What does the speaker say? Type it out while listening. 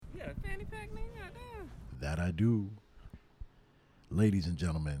That I do. Ladies and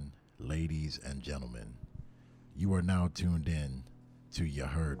gentlemen, you are now tuned in to Ya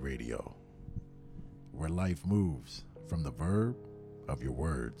Heard Radio, where life moves from the verb of your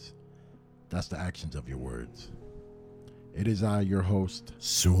words. That's the actions of your words. It is I, your host,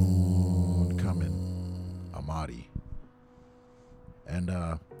 soon coming, Amadi. And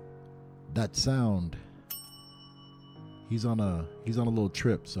that sound, he's on a little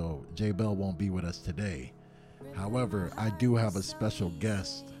trip, so J Bell won't be with us today. However, I do have a special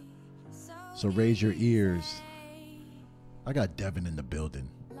guest, so raise your ears. I got Devin in the building.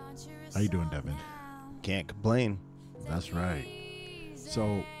 How you doing, Devin? Can't complain. That's right.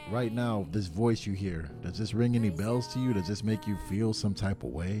 So right now, this voice you hear, does this ring any bells to you? Does this make you feel some type of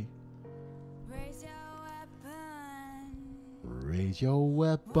way? Raise your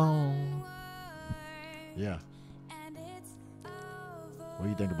weapon. Yeah. What do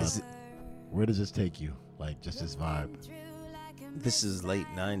you think about it? Where does this take you? Like, just this vibe? This is late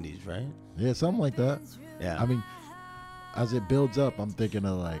 90s, right? Yeah, something like that. Yeah. I mean, as it builds up, I'm thinking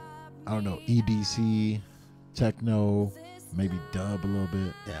of like, I don't know, EDC, techno, maybe dub a little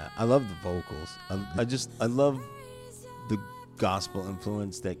bit. Yeah, I love the vocals. I love the gospel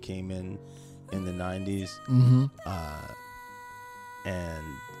influence that came in the 90s. Mm-hmm. And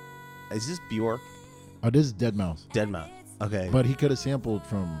is this Bjork? Oh, this is Deadmau5. Deadmau5. Okay. But he could have sampled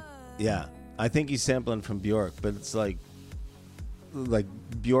from... Yeah, I think he's sampling from Bjork, but it's like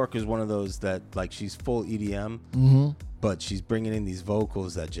Bjork is one of those that, like, she's full EDM, but she's bringing in these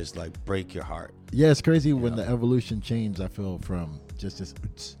vocals that just, like, break your heart. Yeah, it's crazy when the evolution changed, I feel, from just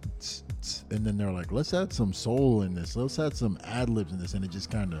this, and then they're like, let's add some soul in this, let's add some ad-libs in this, and it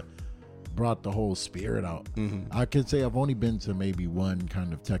just kind of brought the whole spirit out. I could say I've only been to maybe one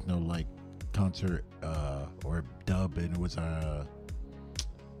kind of techno-like concert or dub, and it was a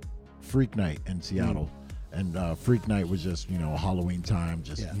Freak Night in Seattle. And Freak Night was just, Halloween time,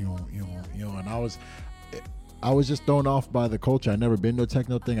 just, and I was just thrown off by the culture. I'd never been to a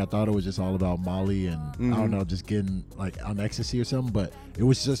techno thing. I thought it was just all about Molly and, I don't know, just getting, like, on ecstasy or something. But it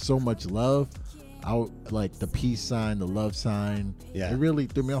was just so much love. Like, the peace sign, the love sign. Yeah. It really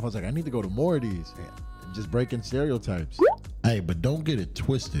threw me off. I was like, I need to go to more of these. Yeah. Just breaking stereotypes. Hey, but don't get it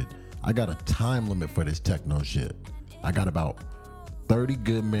twisted. I got a time limit for this techno shit. I got about 30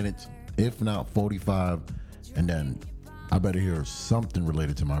 good minutes, if not 45. And then I better hear something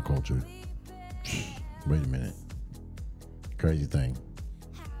related to my culture. Wait a minute. Crazy thing.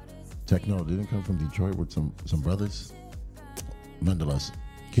 Techno didn't come from Detroit with some brothers. Nonetheless,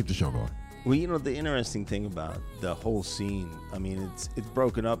 keep the show going. Well, the interesting thing about the whole scene, I mean, it's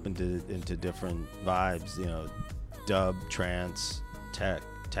broken up into different vibes. Dub, trance,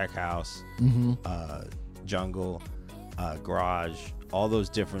 tech house, jungle, garage, all those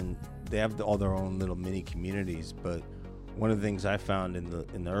different. They have all their own little mini communities. But one of the things I found in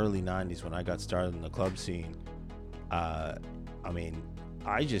the early 90s when I got started in the club scene, I mean,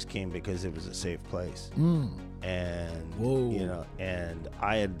 I just came because it was a safe place. And and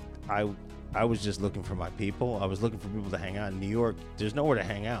I was just looking for my people. I was looking for people to hang out in New York. There's nowhere to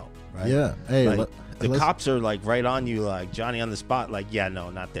hang out, right? Yeah. Hey, the cops are like right on you, like Johnny on the spot. Like, yeah, no,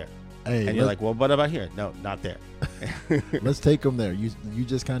 not there. Hey, and you're like, well, what about here? No, not there. Let's take them there. You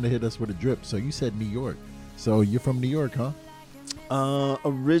just kind of hit us with a drip. So you said New York. So you're from New York, huh?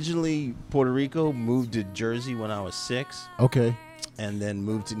 Originally Puerto Rico, moved to Jersey when I was 6. Okay. And then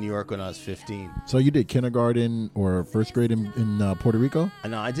moved to New York when I was 15. So you did kindergarten or first grade in Puerto Rico?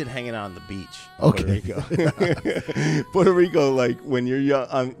 I did hanging out on the beach. Okay. Puerto Rico. Puerto Rico, like when you're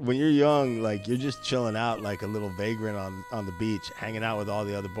young, like you're just chilling out like a little vagrant on the beach, hanging out with all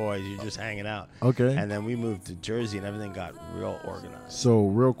the other boys. You're just hanging out. Okay. And then we moved to Jersey, and everything got real organized. So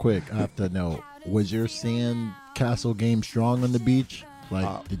real quick, I have to know: was your sand castle game strong on the beach?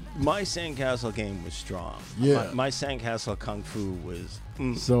 My sandcastle game was strong. Yeah. My sandcastle kung fu was.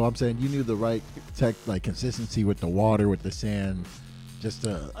 So I'm saying you knew the right consistency with the water, with the sand.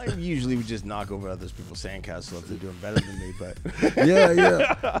 I usually would just knock over other people's sandcastle if they're doing better than me, but.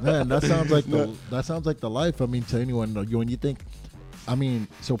 yeah, man, that sounds like the life. I mean, to anyone, when you think,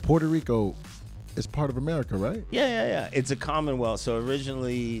 so Puerto Rico is part of America, right? Yeah. It's a commonwealth. So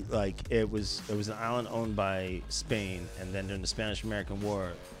originally, like, it was an island owned by Spain, and then during the Spanish-American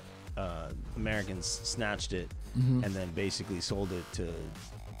War, Americans snatched it and then basically sold it to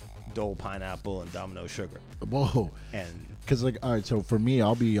Dole Pineapple and Domino Sugar. Whoa. And because, like, all right, so for me,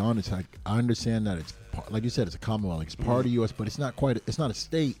 I'll be honest, I understand that it's like you said, it's a commonwealth, like, it's part of U.S., but it's not a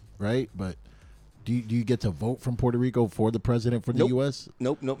state, right? But do you get to vote from Puerto Rico for the president for the U.S.?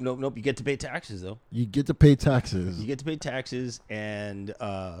 Nope. You get to pay taxes, though. You get to pay taxes. You get to pay taxes, and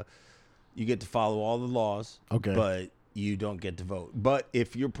You get to follow all the laws. Okay. But you don't get to vote. But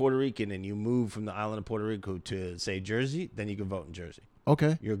if you're Puerto Rican and you move from the island of Puerto Rico to, say, Jersey, then you can vote in Jersey.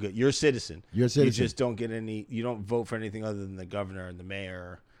 Okay. You're good. You're a citizen. You're a citizen. You just don't get any. You don't vote for anything other than the governor and the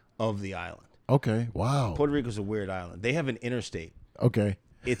mayor of the island. Okay. Wow. Puerto Rico's a weird island. They have an interstate. Okay.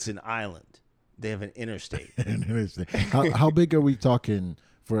 It's an island. They have an interstate. how big are we talking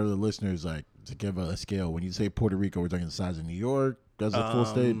for the listeners? Like to give a scale. When you say Puerto Rico, we're talking the size of New York. That's a full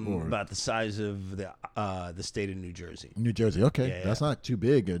state, or about the size of the state of New Jersey. New Jersey. Okay, Yeah, that's not too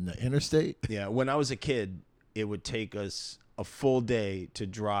big in the interstate. Yeah, when I was a kid, it would take us a full day to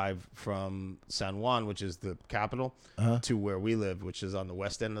drive from San Juan, which is the capital, to where we live, which is on the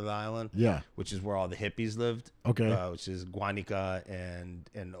west end of the island. Yeah, which is where all the hippies lived. Okay, which is Guanica,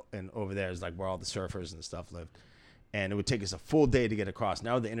 and over there is like where all the surfers and stuff lived. And it would take us a full day to get across.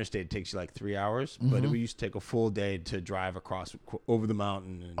 Now the interstate takes you like 3 hours, but it used to take a full day to drive across over the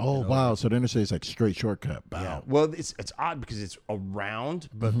mountain. And wow! So the interstate is like straight shortcut. Wow. Yeah. Well, it's odd because it's around,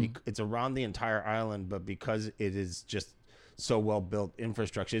 but it's around the entire island. But because it is just so well built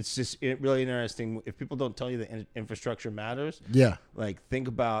infrastructure, it's just really interesting. If people don't tell you that infrastructure matters, yeah. Like think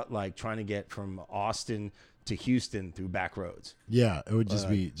about like trying to get from Austin to Houston through back roads. Yeah, it would just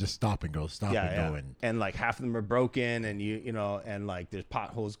be just stop and go, and go, and like half of them are broken, and you know, and like there's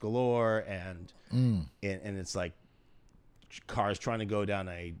potholes galore, and it's like cars trying to go down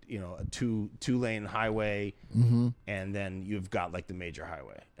a two lane highway, and then you've got like the major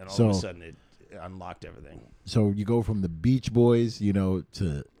highway, and all of a sudden it unlocked everything. So you go from the Beach Boys,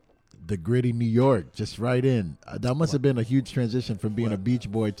 to the gritty New York, just right in. That must have been a huge transition from being a beach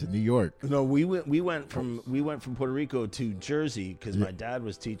boy to New York. No, we went from Puerto Rico to Jersey because my dad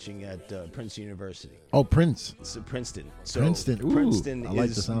was teaching at Princeton University. Oh, Prince. So Princeton. Princeton. Ooh, Princeton I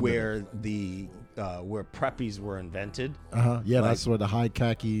like the is sound where where preppies were invented. Yeah, that's where the high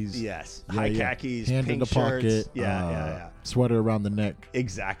khakis. Yes, high khakis, hand pink in the shirts. pocket. Yeah. Sweater around the neck.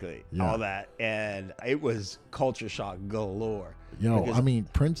 Exactly. Yeah. All that, and it was culture shock galore. Yo, I mean,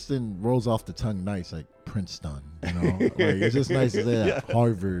 Princeton rolls off the tongue nice, like Princeton. Like, it's just nice to say that.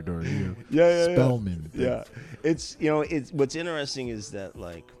 Harvard or Spelman. Yeah, it's what's interesting is that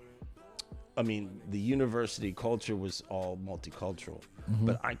like, I mean, the university culture was all multicultural,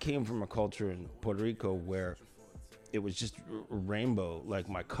 but I came from a culture in Puerto So where it was just rainbow. Like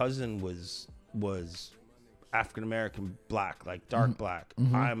my cousin was African American black, like dark black.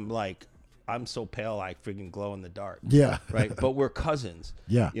 I'm so pale I freaking glow in the dark. Yeah. Right. But we're cousins.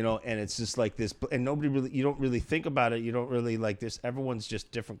 Yeah. And it's just like this, and you don't really think about it. You don't really like this. Everyone's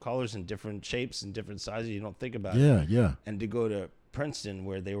just different colors and different shapes and different sizes. You don't think about it. Yeah. And to go to Princeton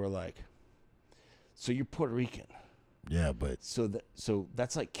where they were like, so you're Puerto Rican. Yeah, but so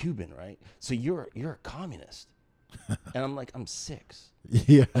that's like Cuban, right? So you're a communist. And I'm like, I'm 6.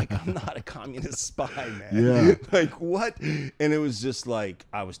 Yeah. Like, I'm not a communist spy, man. Yeah. Like, what? And it was just like,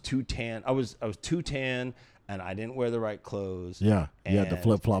 I was too tan. I was too tan, and I didn't wear the right clothes. Yeah. You had the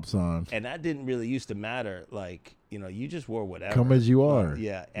flip-flops on. And that didn't really used to matter. Like, you just wore whatever. Come as you are.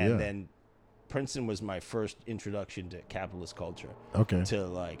 Yeah. And then Princeton was my first introduction to capitalist culture. Okay. To,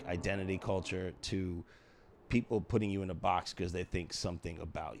 like, identity culture, to people putting you in a box because they think something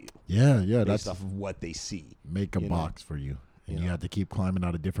about you. Yeah. Based That's off of what they see. Make a box for you. And you have to keep climbing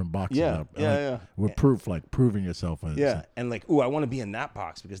out of different boxes. Yeah. With proof, like proving yourself. Yeah. And like, I want to be in that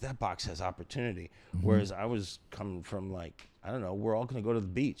box because that box has opportunity. Whereas I was coming from like, I don't know, we're all going to go to the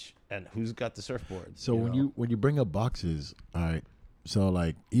beach. And who's got the surfboard? So when you bring up boxes, all right, so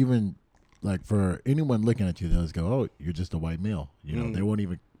like even like for anyone looking at you, they'll just go, oh, you're just a white male. They won't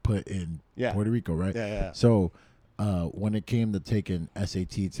even put in Puerto Rico, right? Yeah. So when it came to taking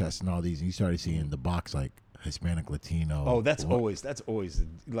SAT tests and all these, and you started seeing the box like Hispanic, Latino. Oh, that's always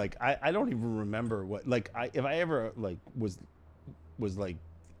like I don't even remember what like if I ever like was like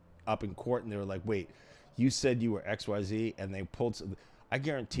up in court and they were like, wait, you said you were XYZ, and they pulled. I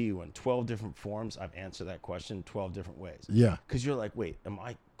guarantee you, in 12 different forms, I've answered that question 12 different ways. Yeah, because you're like, wait, am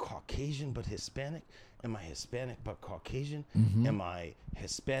I Caucasian but Hispanic? Am I Hispanic but Caucasian? Am I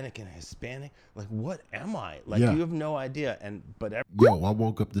Hispanic and Hispanic? Like, what am I? Like, you have no idea. Yo, I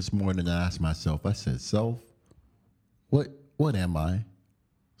woke up this morning and I asked myself, I said, self, what am I?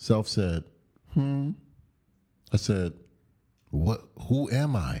 Self said, I said, who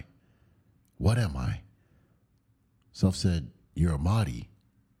am I? What am I? Self said, you're a Mahdi.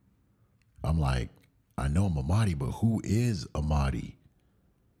 I'm like, I know I'm a Mahdi, but who is a Mahdi?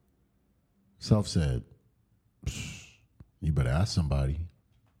 Self said, you better ask somebody.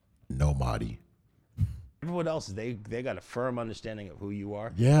 No Mahdi. Everyone else, they got a firm understanding of who you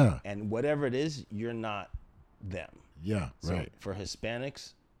are. Yeah. And whatever it is, you're not them. Yeah, So right. for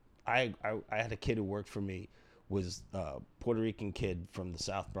Hispanics, I had a kid who worked for me, was a Puerto Rican kid from the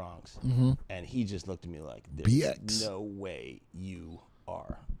South Bronx, and he just looked at me like, "There's BX. no way you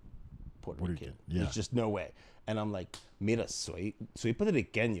are Puerto Puerto Rican. Rican, yeah. There's just no way." And I'm like, "Mira, soy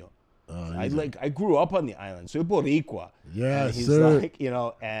puertorriqueño. I he's I grew up on the island. Soy boricua." Yes, and he's sir. like,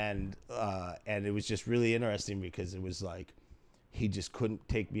 and it was just really interesting because it was like he just couldn't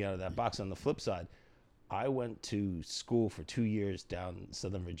take me out of that box. On the flip side, I went to school for 2 years down in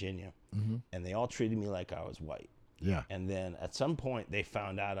Southern Virginia, and they all treated me like I was white. Yeah. And then at some point, they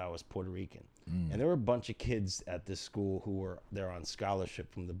found out I was Puerto Rican. And there were a bunch of kids at this school who were there on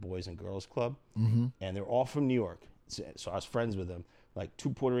scholarship from the Boys and Girls Club, and they're all from New York. So I was friends with them, like 2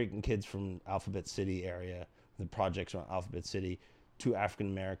 Puerto Rican kids from Alphabet City area, the projects around Alphabet City, 2 African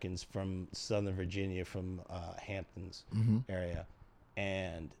Americans from Southern Virginia, from Hamptons area,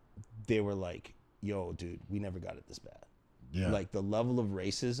 and they were like, "Yo, dude, we never got it this bad." Yeah. Like the level of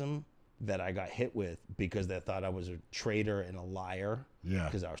racism that I got hit with because they thought I was a traitor and a liar. Yeah.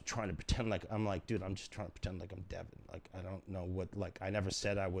 Because I was trying to pretend like, I'm like, dude, I'm just trying to pretend like I'm Devin. Like, I don't know what, like, I never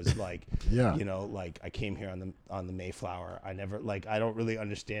said I was like, Yeah. you know, like I came here on the Mayflower. I never, like, I don't really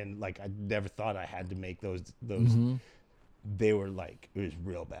understand. Like, I never thought I had to make those, they were like, it was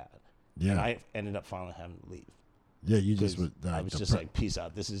real bad. Yeah. And I ended up finally having to leave. Yeah, you just 'Cause was. I was just like, peace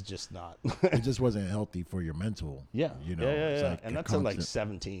out. This is just not. It just wasn't healthy for your mental. Yeah. You know. Yeah. It's like And a that's at like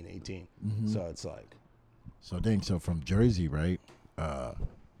constant- 17, 18. So it's like. So dang. So from Jersey, right?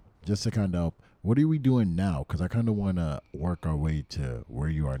 Just to kind of, what are we doing now? Because I kind of want to work our way to where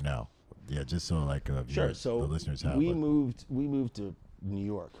you are now. Yeah, just so like Sure. So the listeners have. we moved to New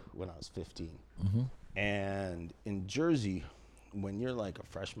York when I was 15, and in Jersey, when you're like a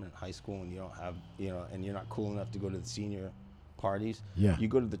freshman in high school and you don't have, you know, and you're not cool enough to go to the senior parties, Yeah. you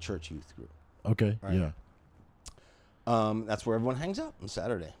go to the church youth group. Okay. Right. Yeah. That's where everyone hangs out on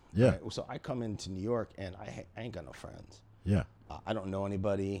Saturday. Yeah. Right? So I come into New York and I ain't got no friends. Yeah. I don't know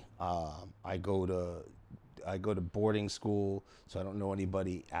anybody. I go to boarding school, so I don't know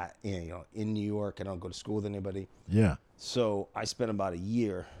anybody in New York. I don't go to school with anybody. Yeah. So I spent about a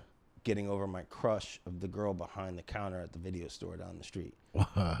year getting over my crush of the girl behind the counter at the video store down the street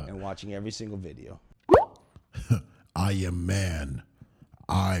and watching every single video. I am man.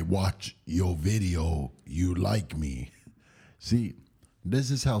 I watch your video. You like me. See,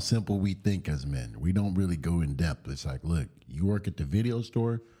 this is how simple we think as men. We don't really go in depth. It's like, look, you work at the video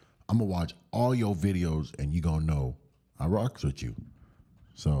store. I'm going to watch all your videos and you going to know I rocks with you.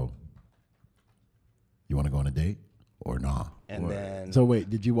 So, you want to go on a date or nah? And then So wait,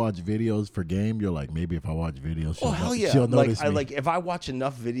 did you watch videos for game? You're like, maybe if I watch videos, oh hell yeah! she'll Like notice me. like if I watch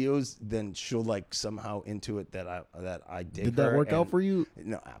enough videos, then she'll like somehow intuit that I dig Did that her, work out and- for you?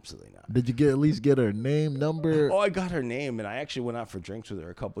 No, absolutely not. Did you at least get her name, number? Oh, I got her name, and I actually went out for drinks with her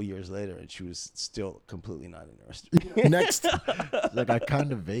a couple years later, and she was still completely not interested. Next, like I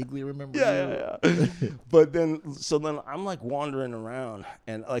kind of vaguely remember. you. Yeah. But then I'm like wandering around,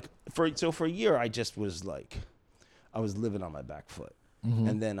 and like for a year, I just was like, I was living on my back foot.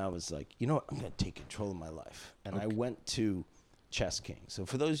 And then I was like, you know what? I'm going to take control of my life. And I went to Chess King. So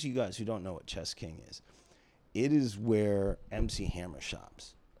for those of you guys who don't know what Chess King is, it is where MC Hammer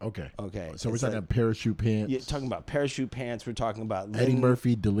shops. Okay. Okay. So we're It's talking like- about parachute pants. You're talking about parachute pants. We're talking about Eddie linen-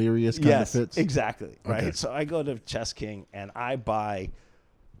 Murphy, delirious kind Yes, of fits. exactly. Right. Okay. So I go to Chess King and I buy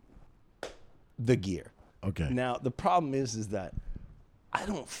the gear. Okay. Now the problem is that I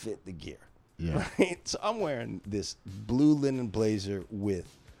don't fit the gear. Yeah. Right? So I'm wearing this blue linen blazer with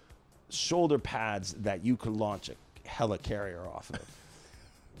shoulder pads that you could launch a helicarrier off of,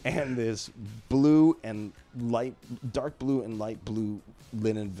 and this dark blue and light blue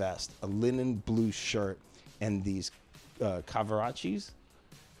linen vest, a linen blue shirt, and these Cavaraccis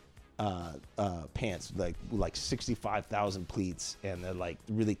pants, like 65,000 pleats, and they're like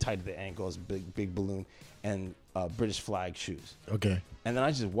really tight at the ankles, big balloon, and British flag shoes. Okay. And then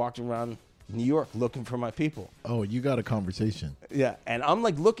I just walked around New York looking for my people. Oh, you got a conversation. Yeah, and I'm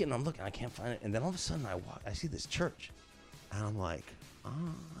like looking, I can't find it. And then all of a sudden I see this church, and I'm like,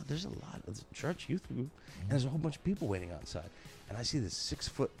 there's a lot of church youth group, and there's a whole bunch of people waiting outside. And I see this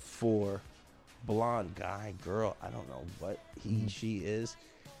 6'4" blonde guy, girl, I don't know what she is,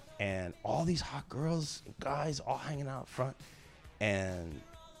 and all these hot girls, guys, all hanging out front. And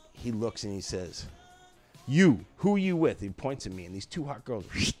he looks and he says, "You, who are you with?" He points at me, and these 2 hot girls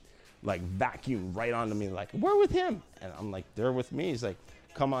like vacuum right onto me, like, "We're with him." And I'm like, "They're with me." He's like,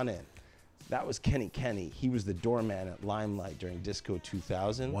 "Come on in." That was Kenny Kenny. He was the doorman at Limelight during Disco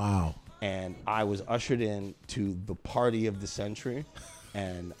 2000. Wow. And I was ushered in to the party of the century,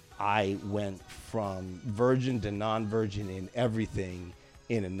 and I went from virgin to non-virgin in everything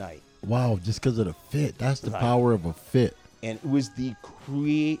in a night. Wow, just because of the fit. That's the Right. power of a fit. And it was the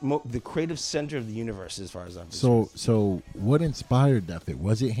creative center of the universe, as far as I'm So, concerned. so what inspired that fit?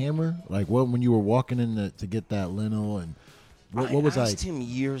 Was it Hammer? Like, what when you were walking in to get that lino, and what was I like? asked him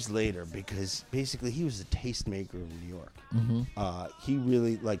years later because basically he was a tastemaker in New York. Mm-hmm. He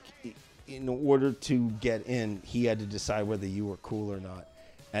really in order to get in, he had to decide whether you were cool or not,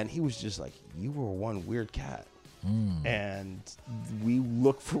 and he was just like, "You were one weird cat." And we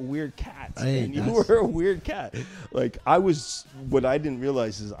look for weird cats, Hey, and you that's- were a weird cat. Like what I didn't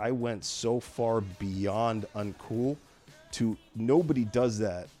realize is I went so far beyond uncool to nobody does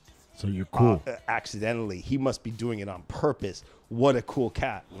that So you're cool. accidentally. He must be doing it on purpose. What a cool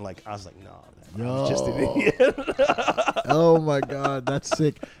cat. And like, I was like, no, man, I was just an Yo. idiot. Oh my God, that's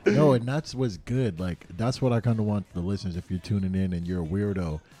sick. No, and that's what's good. Like, that's what I kind of want the listeners, if you're tuning in and you're a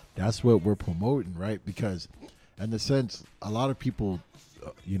weirdo, that's what we're promoting, right? Because in the sense, a lot of people,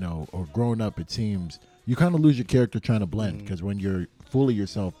 or growing up, it seems you kind of lose your character trying to blend, because when you're fully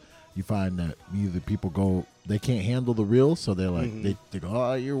yourself, you find that either people they can't handle the real, so they're like, they go,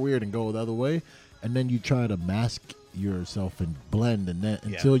 oh, you're weird, and go the other way. And then you try to mask yourself and blend, and then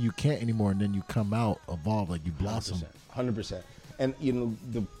until you can't anymore, and then you come out, evolve, like you blossom. 100%. And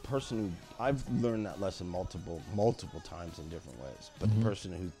the person who I've learned that lesson multiple times in different ways, but the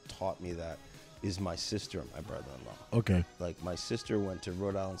person who taught me that is my sister and my brother-in-law. Okay. Like, my sister went to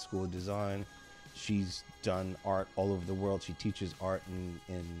Rhode Island School of Design. She's done art all over the world. She teaches art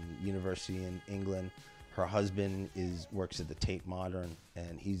in university in England. Her husband works at the Tate Modern,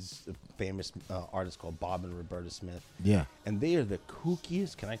 and he's a famous artist called Bob and Roberta Smith. Yeah. And they are the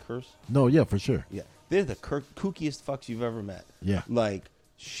kookiest. Can I curse? No, yeah, for sure. Yeah, they're the kookiest fucks you've ever met. Yeah. Like,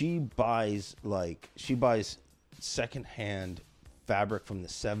 she buys secondhand fabric from the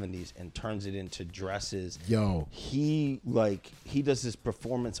 70s and turns it into dresses. Yo. He does this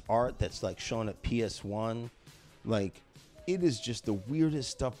performance art that's like shown at PS1. Like, it is just the weirdest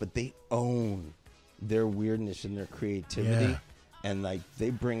stuff, but they own their weirdness and their creativity. Yeah. And like, they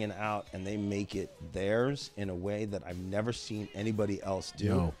bring it out and they make it theirs in a way that I've never seen anybody else do.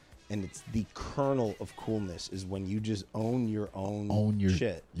 Yo. And it's the kernel of coolness is when you just own your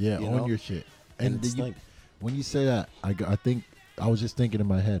shit. Yeah, you own know? your shit. And And it's then like, when you say that, I think I was just thinking in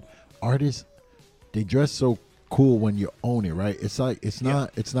my head, artists, they dress so cool when you own it, right? It's like it's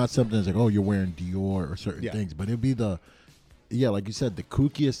not something that's like, oh, you're wearing Dior or certain things, but it'd be like you said, the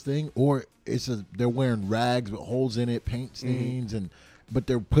kookiest thing, or they're wearing rags with holes in it, paint stains, but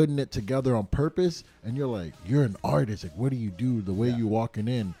they're putting it together on purpose, and you're like, you're an artist. Like, what do you do? The way you walking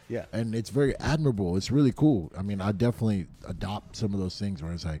in, and it's very admirable. It's really cool. I mean, I definitely adopt some of those things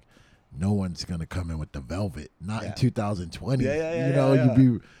where it's like, no one's gonna come in with the velvet, not in 2020. You'd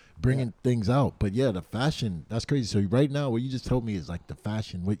be bringing things out. But yeah, the fashion, that's crazy. So right now, what you just told me is like the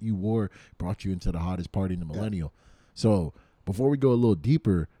fashion, what you wore brought you into the hottest party in the millennial. So before we go a little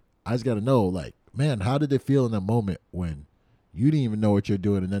deeper, I just got to know, like, man, how did it feel in that moment when you didn't even know what you're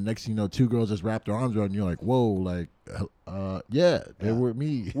doing, and then next thing you know, two girls just wrapped their arms around you, you're like, whoa, like, they were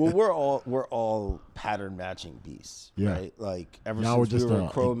me. well, we're all pattern matching beasts, right? Like, ever Now since we we're were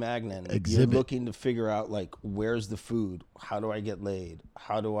just Cro-Magnon, exhibit. you're looking to figure out, like, where's the food? How do I get laid?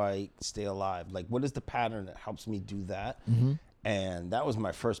 How do I stay alive? Like, what is the pattern that helps me do that? And that was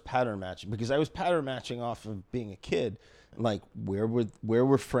my first pattern matching, because I was pattern matching off of being a kid. Like, where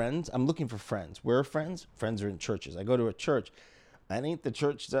were friends? I'm looking for friends. Where are friends? Friends are in churches. I go to a church. That ain't the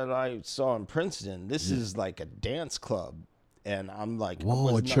church that I saw in Princeton. This is like a dance club. And I'm like,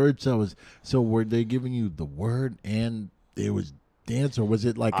 whoa, a church that was, so were they giving you the word and it was dance, or was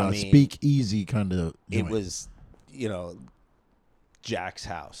it like a speak easy kind of joint? It was, Jack's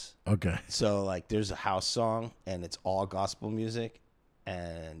house. Okay. So, like, there's a house song and it's all gospel music,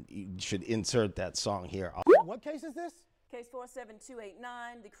 and you should insert that song here. What case is this? Case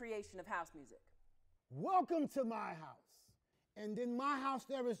 47289, the creation of house music. Welcome to my house. And in my house,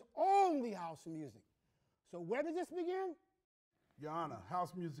 there is only house music. So where did this begin? Your Honor,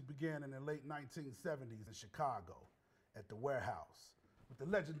 house music began in the late 1970s in Chicago at the Warehouse with the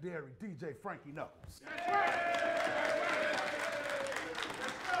legendary DJ Frankie Knuckles.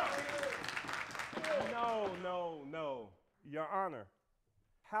 No. Your Honor,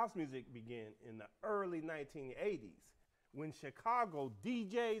 house music began in the early 1980s when Chicago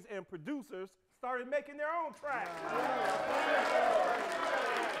DJs and producers started making their own tracks.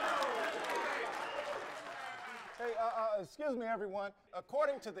 Hey, excuse me, everyone.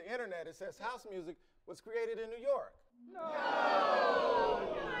 According to the internet, it says house music was created in New York.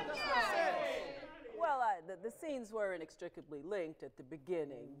 Well, the scenes were inextricably linked at the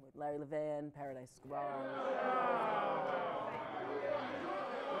beginning with Larry Levan, Paradise Garage.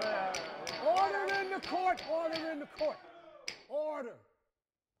 court, order in the court. Order.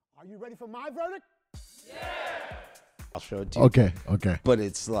 Are you ready for my verdict? I'll show it to you. Okay. But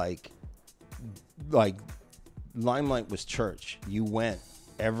it's like Limelight was church. You went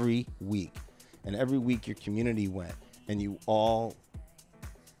every week, and every week your community went, and you all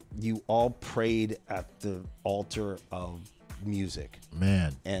prayed at the altar of music.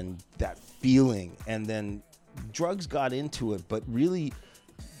 Man. And that feeling, and then drugs got into it, but really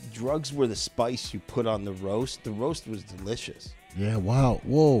drugs were the spice you put on the roast. The roast was delicious. Yeah, wow.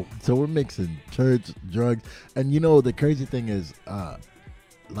 Whoa. So we're mixing church, drugs. And you know, the crazy thing is,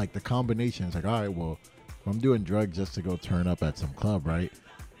 like the combination is like, all right, well, if I'm doing drugs just to go turn up at some club, right?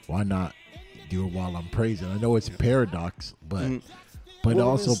 Why not do it while I'm praising? I know it's a paradox, but but Well, it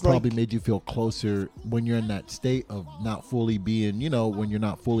also it's probably like- made you feel closer when you're in that state of not fully being, you know, when you're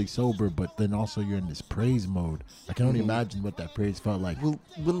not fully sober, but then also you're in this praise mode. I can only imagine what that praise felt like. Well,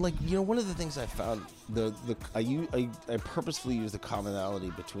 like, you know, one of the things I found, I purposefully used the commonality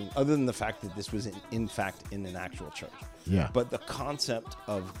between, other than the fact that this was in fact in an actual church. Yeah. But the concept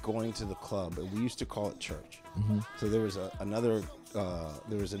of going to the club, and we used to call it church. So there was another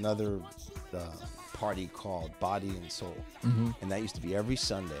party called Body and Soul, and that used to be every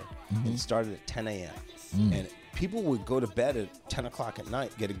Sunday. It started at 10 a.m. And people would go to bed at 10 o'clock at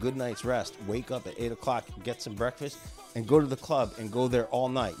night, get a good night's rest, wake up at 8 o'clock, get some breakfast, and go to the club and go there all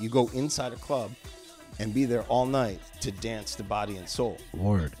night. You go inside a club and be there all night to dance to Body and Soul.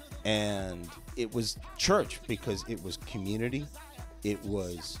 Lord. And it was church because it was community, it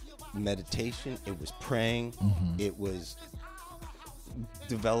was meditation, it was praying, it was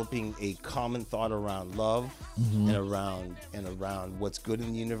developing a common thought around love and around what's good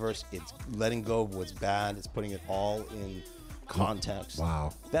in the universe. It's letting go of what's bad. It's putting it all in context.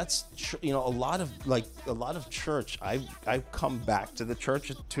 Wow. That's a lot of church. I've come back to the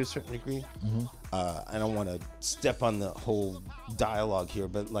church to a certain degree. I don't want to step on the whole dialogue here,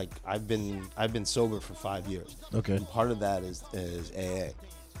 but like I've been sober for 5 years. Okay. And part of that is AA.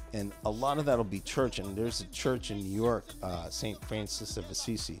 And a lot of that'll be church, and there's a church in New York, St. Francis of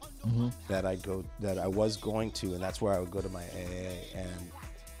Assisi, that I was going to, and that's where I would go to my AA. And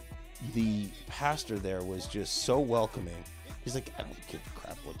the pastor there was just so welcoming. He's like, I don't give a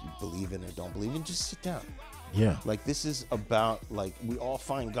crap what you believe in or don't believe in, just sit down. Yeah. Like, this is about, like, we all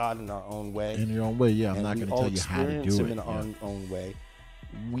find God in our own way. In your own way, yeah. I'm and not we going to all tell you how to experience do him it. in our own way.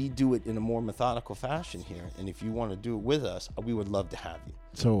 We do it in a more methodical fashion here, and if you want to do it with us, we would love to have you.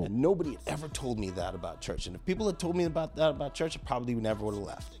 So, And nobody had ever told me that about church, and if people had told me about that about church, I probably never would have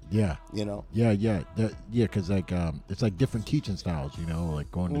left. yeah. You know? Yeah, because like it's like different teaching styles, you know, like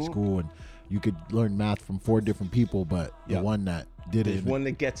going to school and you could learn math from 4 different people, but the Yeah. one that did There's it. one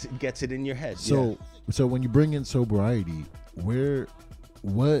that gets it in your head. So when you bring in sobriety,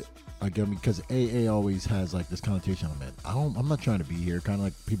 again, because AA always has like this connotation on it. I'm not trying to be here. Kind of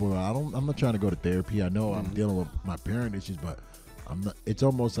like people I'm not trying to go to therapy. I know I'm dealing with my parent issues, but I'm not. It's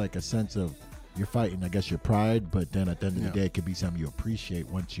almost like a sense of you're fighting, I guess, your pride, but then at the end of the day, it could be something you appreciate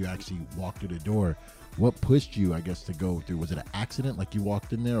once you actually walk through the door. What pushed you, I guess, to go through? Was it an accident, like you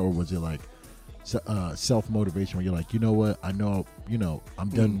walked in there, or was it like self-motivation where you're like, you know what, I know, you know, I'm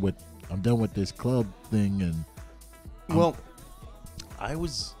done with this club thing, and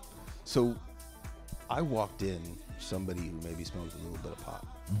I walked in somebody who maybe smoked a little bit of pot.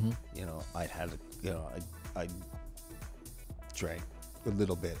 You know, I drank a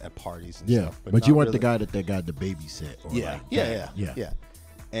little bit at parties and stuff. but you not weren't really. the guy that they got to babysit. Or Yeah.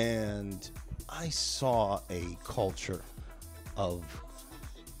 And I saw a culture of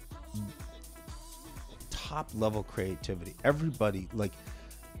top level creativity. Everybody, like,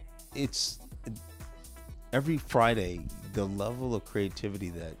 it's every Friday, the level of creativity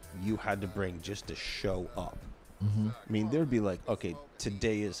that you had to bring just to show up. I mean, there'd be like, okay,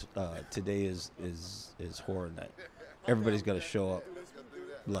 today is horror night. Everybody's got to show up,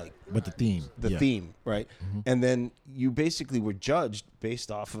 like, But the theme. theme, right? And then you basically were judged based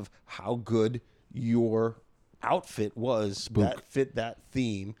off of how good your outfit was that fit that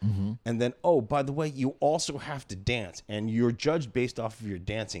theme. And then, oh, by the way, you also have to dance, and you're judged based off of your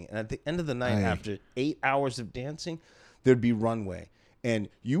dancing. And at the end of the night, after 8 hours of dancing, there'd be runway. And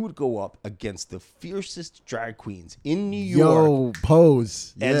you would go up against the fiercest drag queens in New York.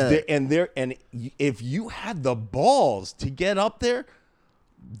 Pose. And if you had the balls to get up there,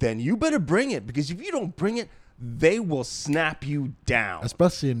 then you better bring it, because if you don't bring it, they will snap you down.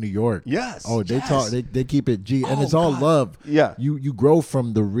 Especially in New York. Yes. Oh, they yes. talk. They keep it G, and Oh, it's all God. love. Yeah. You grow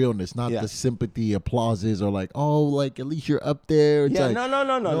from the realness, not Yeah. the sympathy, applauses, or like, oh, like at least you're up there. It's Yeah, like,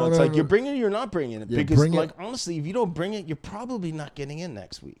 no. It's like you're bringing it, you're not bringing it. Yeah, because, bring it. like, honestly, if you don't bring it, you're probably not getting in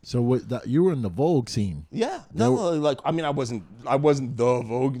next week. So what? You were in the Vogue scene. Yeah. No, like, I mean, I wasn't the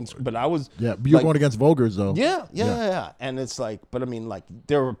Vogue, but I was. Yeah, but you're like, going against Vogers though. Yeah. And it's like, but I mean, like,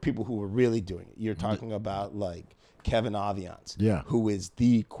 there were people who were really doing it. You're talking about, like, Kevin Aviance, Yeah. who is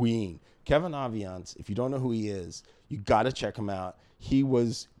the queen. Kevin Aviance, if you don't know who he is, you got to check him out. He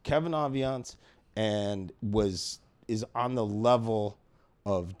was Kevin Aviance and is on the level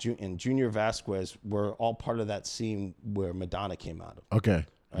of and Junior Vasquez were all part of that scene where Madonna came out of. Okay.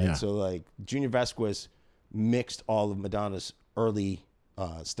 Right? Yeah. So like Junior Vasquez mixed all of Madonna's early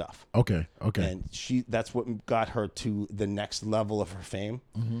stuff. Okay. And that's what got her to the next level of her fame.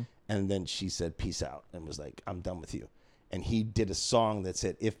 Mm-hmm. And then she said, peace out, and was like, I'm done with you. And he did a song that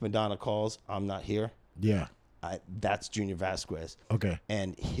said, if Madonna calls, I'm not here. Yeah. That's Junior Vasquez. Okay.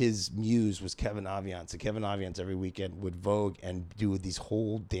 And his muse was Kevin Aviance. And Kevin Aviance every weekend would Vogue and do these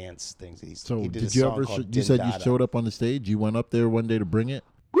whole dance things. So he did did a you song ever? called You said you Dindada. showed up on the stage. You went up there one day to bring it.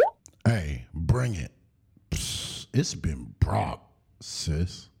 Hey, bring it. Psst, it's been brought,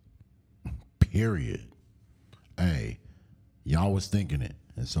 sis. Period. Hey, y'all was thinking it,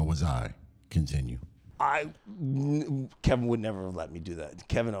 and so was I. Continue. Kevin would never have let me do that.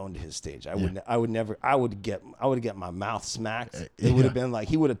 Kevin owned his stage. I would get my mouth smacked. It would have been like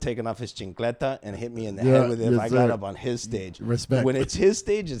he would have taken off his chancleta and hit me in the head with it if I got up on his stage. Respect. When it's his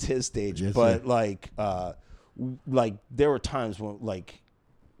stage, it's his stage. Yes, but sir. like there were times when like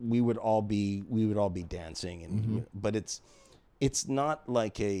we would all be dancing and but it's not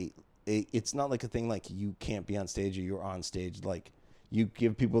like it's not like a thing like you can't be on stage or you're on stage. Like you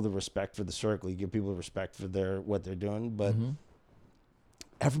give people the respect for the circle, you give people the respect for what they're doing, but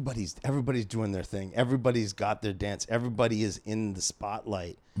everybody's doing their thing. Everybody's got their dance. Everybody is in the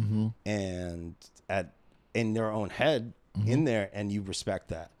spotlight and in their own head in there, and you respect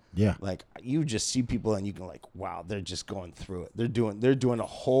that. Yeah. Like you just see people and you can like, wow, they're just going through it. They're doing a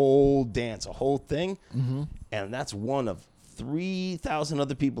whole dance, a whole thing. And that's one of 3,000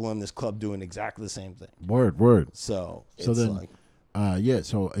 other people in this club doing exactly the same thing. Word. So it's then, like,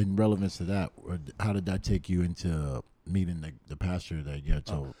 so in relevance to that, how did that take you into meeting the pastor that you had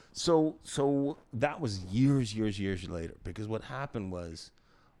told? So that was years later, because what happened was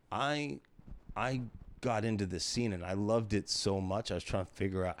I got into this scene and I loved it so much. I was trying to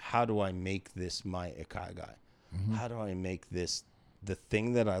figure out, how do I make this my ikigai? How do I make this the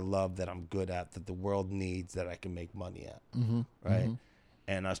thing that I love, that I'm good at, that the world needs, that I can make money at, right?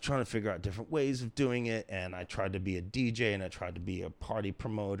 And I was trying to figure out different ways of doing it, and I tried to be a DJ, and I tried to be a party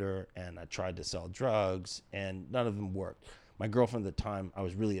promoter, and I tried to sell drugs, and none of them worked. My girlfriend at the time, I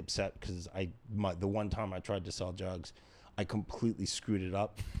was really upset because the one time I tried to sell drugs, I completly screwed it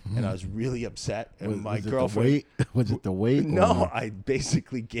up, and I was really upset. And my girlfriend, Was it the weight? no, or- I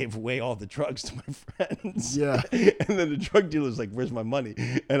basically gave away all the drugs to my friends. Yeah. And then the drug dealer's like, where's my money?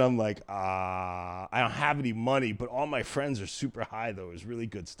 And I'm like, I don't have any money, but all my friends are super high, though. It was really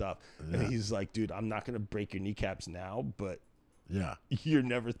good stuff. And he's like, dude, I'm not going to break your kneecaps now, but Yeah. you're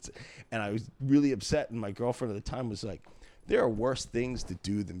never. And I was really upset. And my girlfriend at the time was like, there are worse things to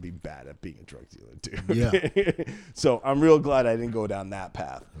do than be bad at being a drug dealer, dude. Yeah. So I'm real glad I didn't go down that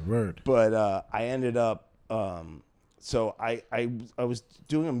path. Word. But I ended up. So I was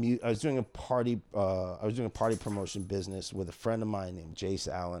doing a party promotion business with a friend of mine named Jace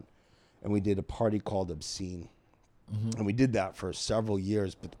Allen, and we did a party called Obscene, and we did that for several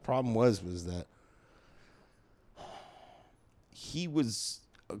years. But the problem was that he was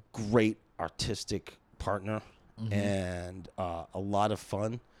a great artistic partner and a lot of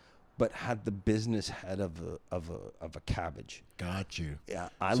fun, but had the business head of a cabbage. Got you. Yeah,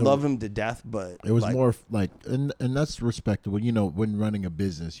 I So- love him to death, but It was like, more like, and that's respectable. You know, when running a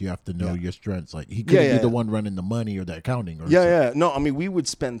business, you have to know Yeah. your strengths. Like he couldn't Yeah, be yeah. the one running the money or the accounting. Or Yeah. No, I mean, we would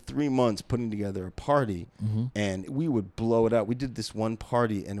spend 3 months putting together a party, Mm-hmm. and we would blow it out. We did this one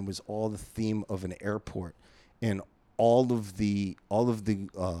party, and it was all the theme of an airport, and all of the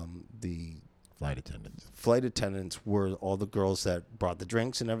Flight attendants. flight attendants were all the girls that brought the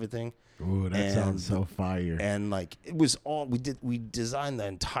drinks and everything. Ooh, that sounds so fire. And like it was all we designed the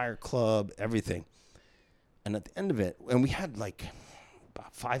entire club, everything. And at the end of it, and we had like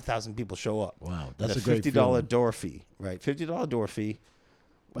about 5,000 people show up. Wow, At that's a a great $50 feeling. door fee, right? $50 door fee.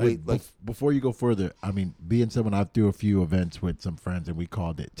 Wait, before you go further, I mean, being someone, I threw a few events with some friends, and we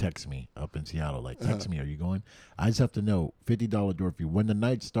called it Text Me up in Seattle. Like, text me, are you going? I just have to know, $50 door fee. When the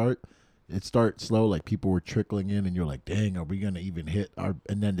nights start, it start slow, like people were trickling in, and you're like, "Dang, are we gonna even hit our?"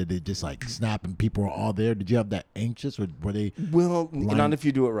 And then did it just like snap, and people were all there? Did you have that anxious, or were they? Well, Line- not if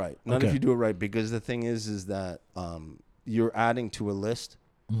you do it right. Not if Okay. you do it right, because the thing is that you're adding to a list,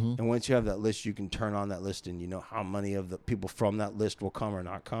 and once you have that list, you can turn on that list, and you know how many of the people from that list will come or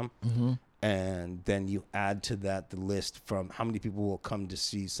not come, and then you add to that the list from how many people will come to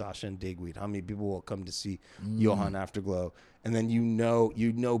see Sasha and Digweed, how many people will come to see Johan Afterglow, and then you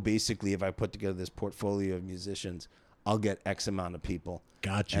know basically if I put together this portfolio of musicians, I'll get X amount of people.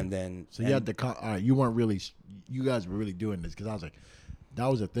 Gotcha. And then So you had to. All right, you weren't really. You guys were really doing this because I was like, that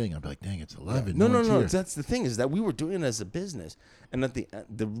was a thing. I'd be like, dang, it's 11. No. one's here. That's the thing, is that we were doing it as a business, and at the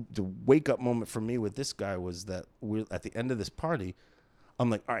wake up moment for me with this guy was that we're at the end of this party. I'm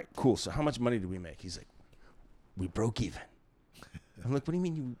like, all right, cool. So how much money do we make? He's like, we broke even. I'm like, what do you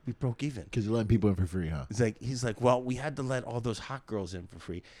mean we broke even? Because you're letting people in for free, huh? He's like, well, we had to let all those hot girls in for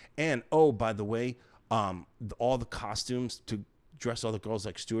free, and oh, by the way, all the costumes to dress all the girls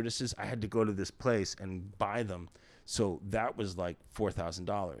like stewardesses, I had to go to this place and buy them. So that was like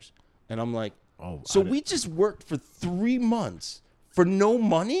 $4,000. And I'm like, Oh, so we just worked for 3 months for no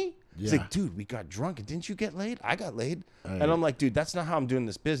money? He's Yeah. like, dude, we got drunk. And didn't you get laid? I got laid. Hey. And I'm like, dude, that's not how I'm doing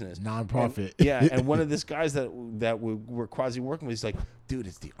this business. Nonprofit. And, yeah. And one of these guys that we're quasi working with, he's like, dude,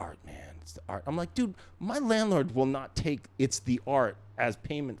 it's the art, man. It's the art. I'm like, dude, my landlord will not take it's the art as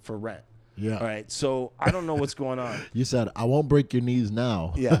payment for rent. Yeah. All right. So I don't know what's going on. You said, I won't break your knees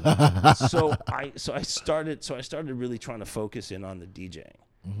now. Yeah. So I started really trying to focus in on the DJing.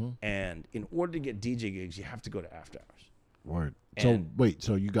 And in order to get DJ gigs, you have to go to after hours. Word. So And- wait,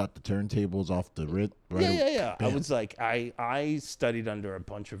 so you got the turntables off the rip? Right? Yeah. I Bam. was like, I studied under a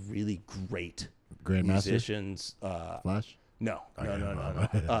bunch of really great Grandmaster? musicians. Flash? No.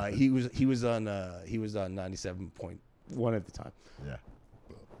 He was on 97.1 at the time. Yeah.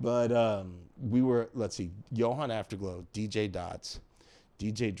 But we were, let's see, Johan Afterglow, DJ Dots,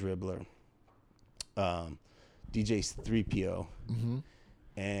 DJ Dribbler, DJ 3PO,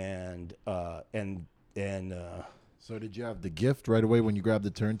 and So did you have the gift right away when you grabbed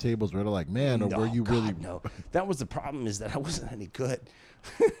the turntables? Were they like, man, or were you really? No. That was the problem, is that I wasn't any good.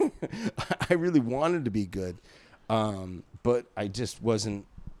 I really wanted to be good, but I just wasn't,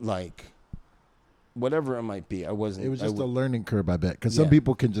 like, whatever it might be. I wasn't. It was I just a w- learning curve, I bet. Because some Yeah.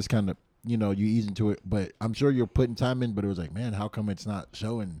 people can just kind of, you ease into it. But I'm sure you're putting time in. But it was like, man, how come it's not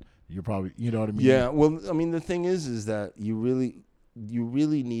showing? You're probably, you know what I mean? Yeah. Well, I mean, the thing is that you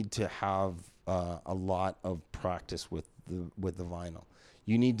really need to have a lot of practice with the vinyl.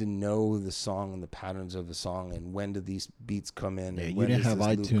 You need to know the song and the patterns of the song and when do these beats come in. Yeah, and you when didn't does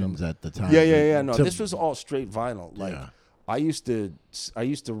have this loop come iTunes in. at the time. Yeah. No, To- this was all straight vinyl. Like, Yeah. I used to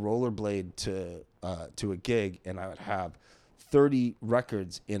rollerblade to a gig, and I would have 30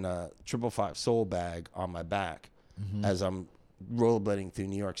 records in a 555 soul bag on my back as I'm rollerblading through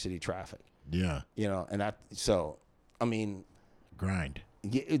New York City traffic. Yeah. I mean, Grind.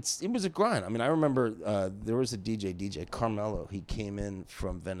 yeah, it was a grind. I mean, I remember there was a DJ Carmelo. He came in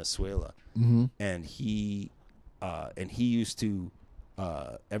from Venezuela, and he used to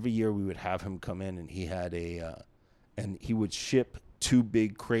every year we would have him come in, and he had and he would ship 2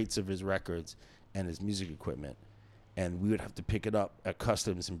 big crates of his records and his music equipment, and we would have to pick it up at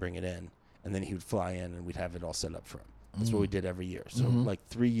customs and bring it in, and then he would fly in, and we'd have it all set up for him. That's what we did every year. So like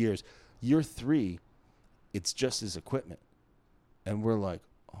 3 years. Year 3, it's just his equipment. And we're like,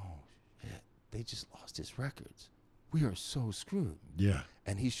 oh, shit, they just lost his records. We are so screwed. Yeah.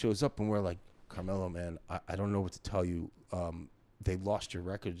 And he shows up, and we're like, Carmelo, man, I don't know what to tell you. They lost your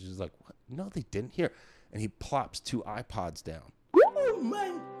records. He's like, what? No, they didn't. Here. And he plops 2 iPods down. Oh,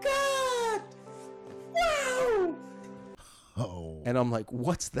 my God. Wow. Oh. And I'm like,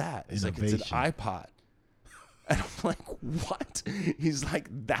 what's that? He's like, it's an Innovation. iPod. And I'm like, what? He's like,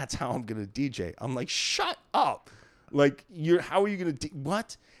 that's how I'm going to DJ. I'm like, shut up. Like, how are you going to,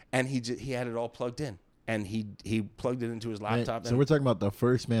 what? And he had it all plugged in. And he plugged it into his Man, laptop. so and we're talking about the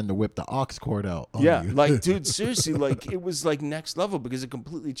first man to whip the aux cord out. on yeah, you. like, dude, seriously, like, it was like next level because it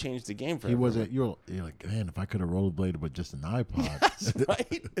completely changed the game for He everyone. wasn't. You're like, man, if I could have rollerbladed with just an iPod.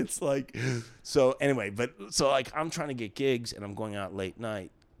 Right? It's like, so anyway, so like I'm trying to get gigs and I'm going out late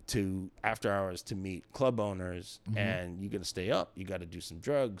night to after hours to meet club owners, and you got to stay up. You got to do some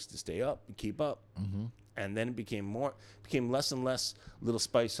drugs to stay up and keep up. And then it became less and less little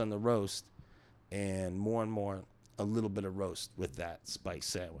spice on the roast, and more a little bit of roast with that spice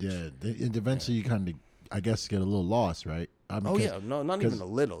sandwich. Yeah. And eventually you kind of, I guess, get a little lost, right? I mean, Oh yeah, no, not even a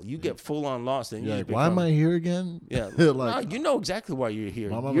little. You get full on lost, and you Like, just why am become- I here again? Yeah, like no, you know exactly why you're here.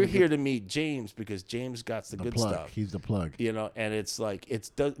 My mama You're would here to meet James because James got the good plug. stuff. He's the plug. You know, and it's like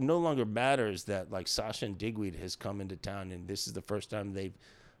no longer matters that like Sasha and Digweed has come into town, and this is the first time they've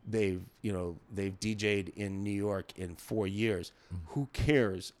DJ'd in New York in 4 years. Who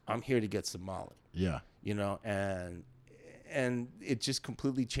cares? I'm here to get some Molly. Yeah. You know, and it just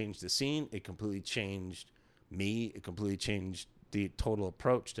completely changed the scene. It completely changed me. It completely changed the total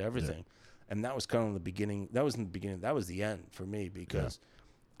approach to everything. And that was kind of the beginning. That was in the beginning. That was the end for me because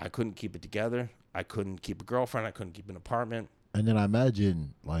I couldn't keep it together. I couldn't keep a girlfriend. I couldn't keep an apartment. And then I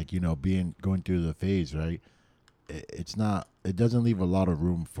imagine, like, you know, going through the phase, right? It doesn't leave a lot of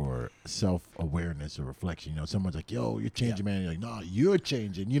room for self-awareness or reflection. You know, someone's like, yo, you're changing, man. You're like, nah, you're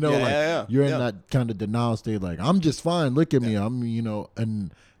changing. You know, you're in that kind of denial state, like, I'm just fine. Look at me. I'm, you know,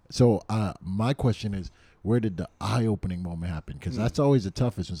 and so my question is, where did the eye-opening moment happen? Because that's always the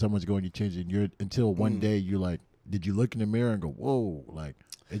toughest when someone's going, you're changing. Until one day you're like, did you look in the mirror and go, whoa, like,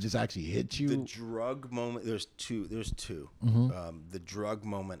 it just actually hit you? The drug moment, there's two. The drug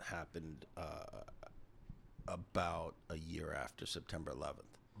moment happened about a year after September 11th.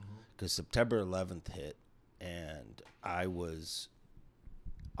 Because September 11th hit, and I was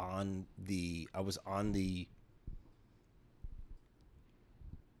on the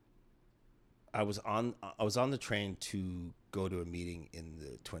train to go to a meeting in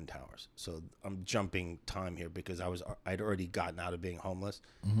the Twin Towers. So I'm jumping time here because I'd already gotten out of being homeless,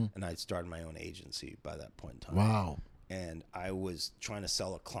 and I'd started my own agency by that point in time. Wow. And I was trying to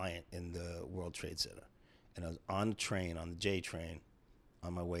sell a client in the World Trade Center, and I was on the train, on the J train,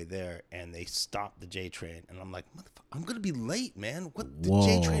 on my way there, and they stopped the J train, and I'm like, I'm gonna be late, man. What? The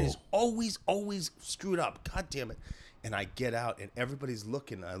J train is always screwed up. God damn it! And I get out, and everybody's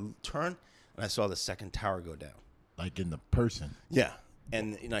looking. I turn, and I saw the second tower go down. Like in the person. Yeah.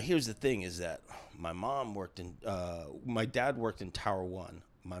 And you know, here's the thing: is that my mom worked in, my dad worked in Tower One.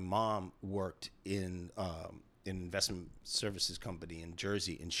 My mom worked in an investment services company in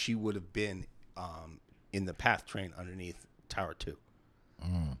Jersey, and she would have been in the PATH train underneath Tower 2.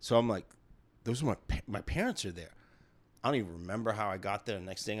 So I'm like, those are my parents are there. I don't even remember how I got there.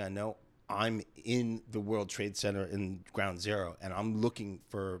 Next thing I know, I'm in the World Trade Center in Ground Zero, and I'm looking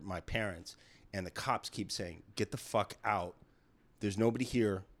for my parents. And the cops keep saying, get the fuck out. There's nobody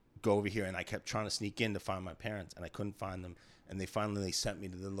here. Go over here. And I kept trying to sneak in to find my parents, and I couldn't find them. And they finally sent me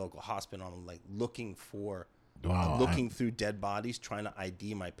to the local hospital. I'm like looking through dead bodies, trying to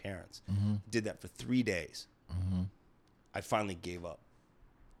ID my parents. Did that for 3 days. I finally gave up.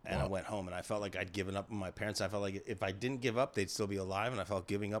 And I went home, and I felt like I'd given up on my parents. I felt like if I didn't give up, they'd still be alive. And I felt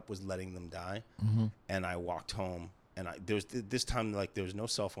giving up was letting them die. And I walked home. And there's this time, like, there was no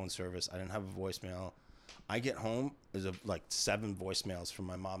cell phone service. I didn't have a voicemail. I get home, there's like 7 voicemails from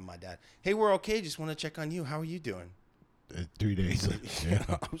my mom and my dad. Hey, we're okay. Just want to check on you. How are you doing? 3 days. Yeah.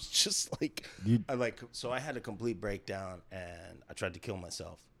 I was just like, so I had a complete breakdown, and I tried to kill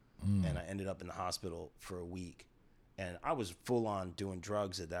myself. And I ended up in the hospital for a week. And I was full on doing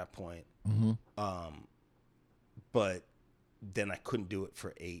drugs at that point. But then I couldn't do it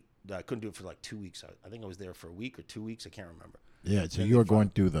for I couldn't do it for like 2 weeks. I think I was there for a week or 2 weeks. I can't remember. Yeah, so you were going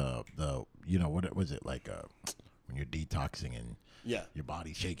through the you know, what was it like when you're detoxing and your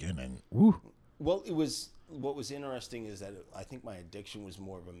body's shaking and woo. Well, what was interesting is that I think my addiction was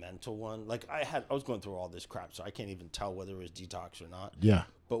more of a mental one. Like I was going through all this crap, so I can't even tell whether it was detox or not. Yeah.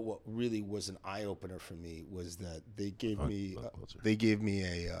 But what really was an eye opener for me was that they gave me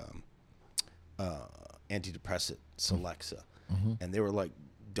a antidepressant, Celexa, and they were like,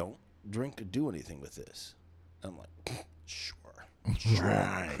 "Don't drink or do anything with this." And I'm like, "Sure."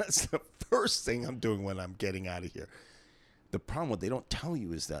 That's the first thing I'm doing when I'm getting out of here. The problem, what they don't tell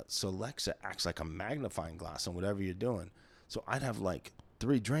you is that Celexa acts like a magnifying glass on whatever you're doing. So I'd have like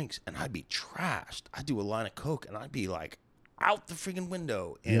 3 drinks and I'd be trashed. I'd do a line of Coke and I'd be like out the freaking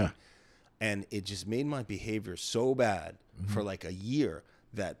window. And it just made my behavior so bad for like a year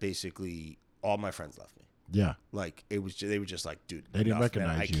that basically all my friends left me. Yeah. Like they were just like, dude, they didn't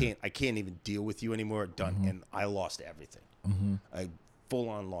recognize man. I can't even deal with you anymore. Done. And I lost everything. I full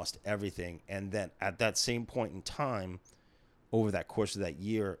on lost everything. And then at that same point in time, over that course of that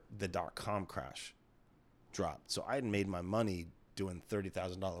year, the .com crash dropped. So I had made my money doing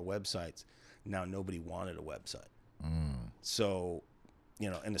 $30,000 websites. Now nobody wanted a website. So, you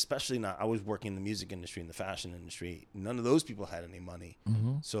know, and especially not, I was working in the music industry and the fashion industry. None of those people had any money.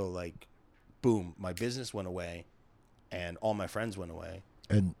 So like, boom, my business went away and all my friends went away.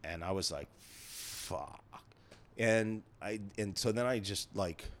 And I was like, fuck. And so then I just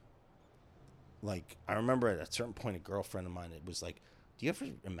like, like I remember at a certain point, a girlfriend of mine, it was like, do you ever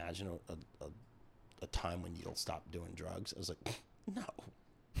imagine a time when you'll stop doing drugs? I was like, no.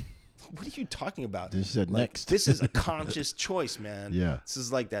 What are you talking about? This said like, next. This is a conscious choice, man. Yeah. This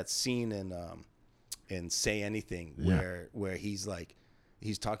is like that scene in Say Anything where he's like,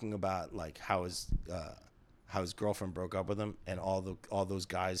 he's talking about like how his girlfriend broke up with him, and all those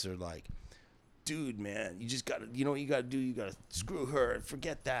guys are like, dude, man, you just gotta, you know what you gotta do? You gotta screw her and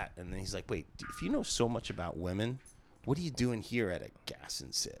forget that. And then he's like, wait, if you know so much about women, what are you doing here at a gas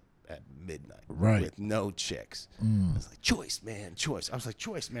and sip at midnight with no chicks? I was like, choice, man, choice. I was like,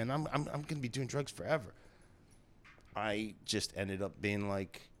 choice, man. I'm gonna be doing drugs forever. I just ended up being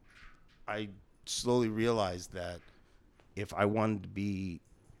like, I slowly realized that if I wanted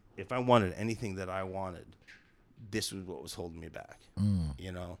anything that I wanted, this was what was holding me back,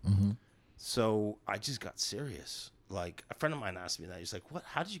 you know? Mm-hmm. So I just got serious. Like, a friend of mine asked me that. He's like, what?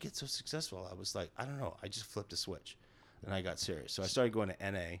 How did you get so successful? I was like, I don't know. I just flipped a switch. And I got serious. So I started going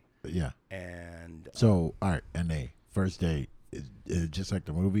to NA. Yeah. And so, all right, NA, first day, is just like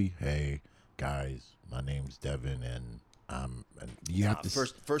the movie. Hey, guys, my name's Devin, and you have to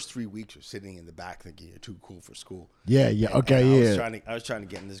first 3 weeks you're sitting in the back thinking you're too cool for school. Yeah, yeah, and, okay, and I was trying to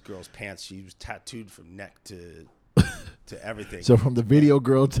get in this girl's pants. She was tattooed from neck to everything. So from the video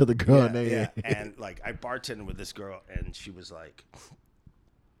girl to the girl in NA. Yeah. And like I bartended with this girl, and she was like,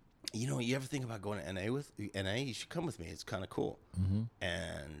 you know, you ever think about going to NA? You should come with me. It's kind of cool. Mm-hmm.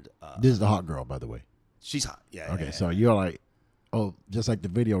 And this is the hot girl, by the way. She's hot. Yeah. Okay, so you're like, oh, just like the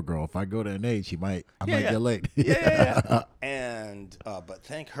video girl. If I go to NA, I might get late. Yeah. And but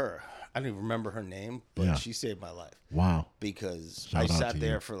thank her. I don't even remember her name, but she saved my life. Wow. Because Shout I out sat to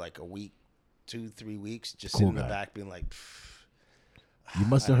there you. for like a week, 2-3 weeks, just Cool sitting in the guy. back, being like. You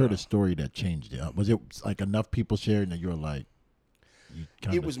must have heard a story that changed it. Was it like enough people sharing that you were like, you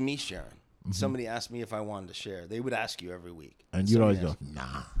kinda, It was me sharing. Mm-hmm. Somebody asked me if I wanted to share. They would ask you every week. and you'd always go,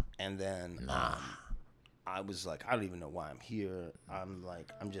 nah. And then I was like, I don't even know why I'm here.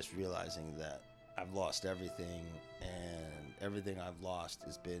 I'm just realizing that I've lost everything, and everything I've lost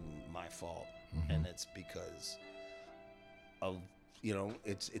has been my fault. Mm-hmm. And it's because of, you know,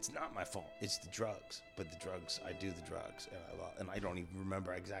 it's not my fault. It's the drugs. But the drugs, I do the drugs. And I don't even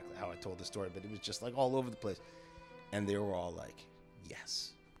remember exactly how I told the story, but it was just like all over the place. And they were all like,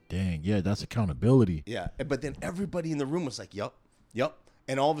 yes. Dang, yeah, that's accountability. Yeah. But then everybody in the room was like, yup.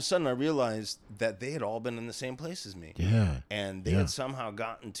 And all of a sudden I realized that they had all been in the same place as me. Yeah. And they had somehow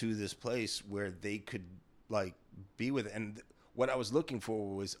gotten to this place where they could like be with it. And what I was looking for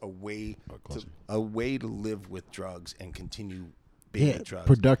was a way to live with drugs and continue being with drugs.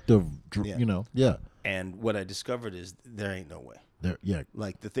 Productive, you know, And what I discovered is there ain't no way.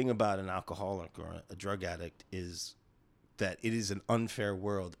 Like the thing about an alcoholic or a drug addict is that it is an unfair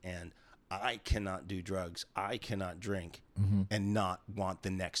world, and I cannot do drugs. I cannot drink and not want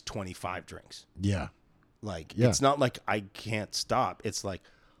the next 25 drinks. Yeah. Like, it's not like I can't stop. It's like,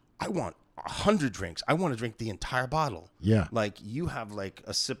 I want 100 drinks. I want to drink the entire bottle. Yeah. Like, you have like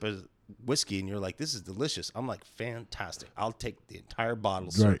a sip of whiskey and you're like, this is delicious. I'm like, fantastic. I'll take the entire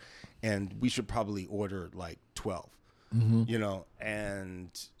bottle, sir. Right. And we should probably order like 12. You know, and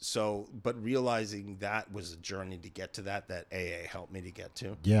so, but realizing that was a journey to get to that AA helped me to get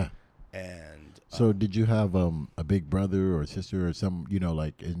to. Yeah. And so did you have a big brother or sister or some, you know,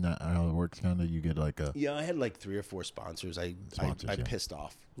 like, isn't that how it works kind of? You get like a... Yeah, I had like 3 or 4 sponsors. I pissed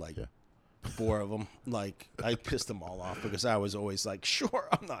off like 4 of them. Like, I pissed them all off because I was always like, sure,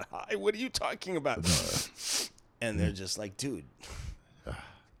 I'm not high. What are you talking about? And they're just like, dude,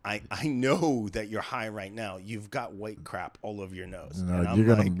 I know that you're high right now. You've got white crap all over your nose. No,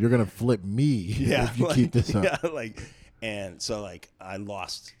 And you're gonna flip me if you keep this up. Yeah, like, and so like I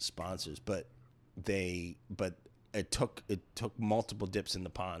lost sponsors, but it took multiple dips in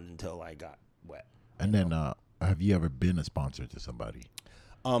the pond until I got wet. And then have you ever been a sponsor to somebody?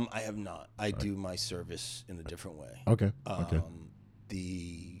 I have not. I do my service in a different way. Okay.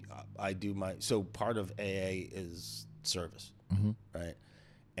 I do my, so part of AA is service, right?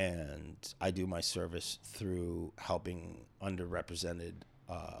 And I do my service through helping underrepresented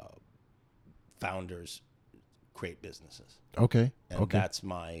founders create businesses. Okay. And that's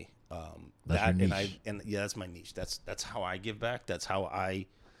my That's your niche. that's my niche. That's how I give back. That's how I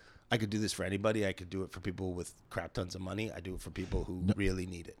could do this for anybody. I could do it for people with crap tons of money. I do it for people who really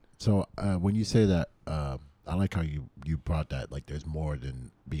need it. So when you say that, I like how you brought that. Like, there's more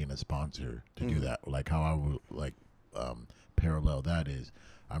than being a sponsor to do that. Like how I would like parallel that is.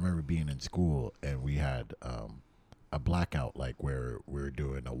 I remember being in school and we had a blackout, like where we were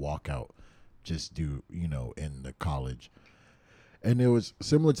doing a walkout, just in the college. And it was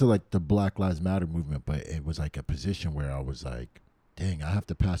similar to like the Black Lives Matter movement, but it was like a position where I was like, dang, I have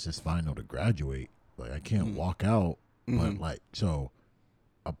to pass this final to graduate. Like I can't walk out. But like, so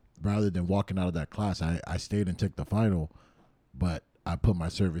rather than walking out of that class, I stayed and took the final, but I put my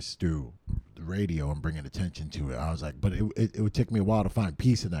service through the radio and bringing attention to it. I was like, but it would take me a while to find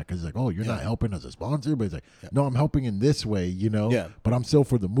peace in that, because it's like, oh, you're not helping as a sponsor, but it's like, no, I'm helping in this way, you know. Yeah. But I'm still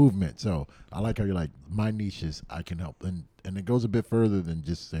for the movement. So I like how you're like, my niche is I can help, and it goes a bit further than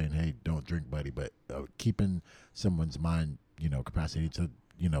just saying, hey, don't drink, buddy, but keeping someone's mind, you know, capacity to,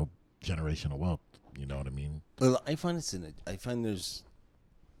 you know, generational wealth. You know what I mean? Well, I find it's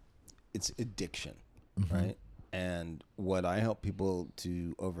addiction, right? And what I help people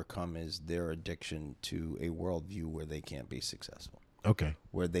to overcome is their addiction to a worldview where they can't be successful. Okay.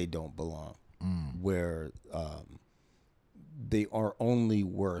 Where they don't belong, where they are only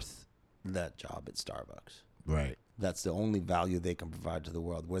worth that job at Starbucks. Right. That's the only value they can provide to the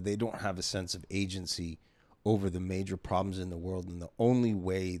world, where they don't have a sense of agency over the major problems in the world, and the only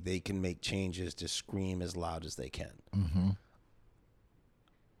way they can make change is to scream as loud as they can.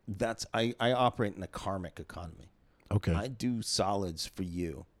 I operate in a karmic economy. Okay. I do solids for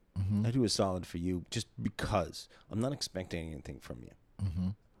you. I do a solid for you just because I'm not expecting anything from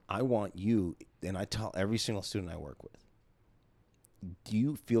you. I want you, and I tell every single student I work with, do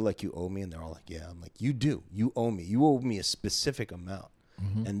you feel like you owe me? And they're all like, yeah. I'm like, you do. You owe me. You owe me a specific amount.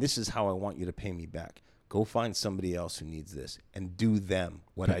 And this is how I want you to pay me back. Go find somebody else who needs this and do them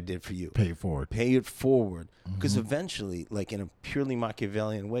what I did for you. Pay it forward. Pay it forward. Because eventually, like in a purely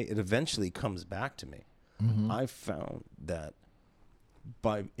Machiavellian way, it eventually comes back to me. I found that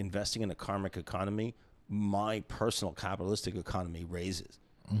by investing in a karmic economy, my personal capitalistic economy raises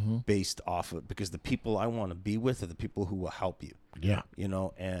based off of, because the people I want to be with are the people who will help you. Yeah. You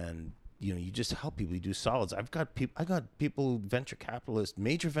know, and you know, you just help people. You do solids. I got people, venture capitalists,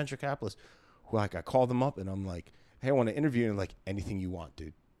 major venture capitalists, who like I call them up and I'm like, hey, I want to interview you, and like, anything you want,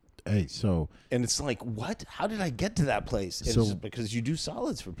 dude. Hey, so and it's like, what? How did I get to that place? It's So- just because you do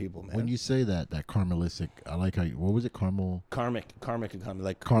solids for people, man. when you say that caramalistic, I like how what was it, caramel? karmic economy,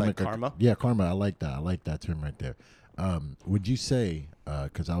 like karma. Yeah, karma. I like that. I like that term right there. Would you say,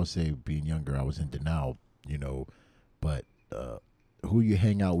 because I would say being younger, I was in denial, you know, but who you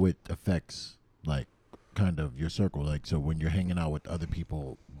hang out with affects like kind of your circle. Like, so when you're hanging out with other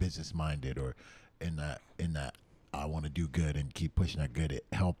people, business minded, or in that I want to do good and keep pushing that good, it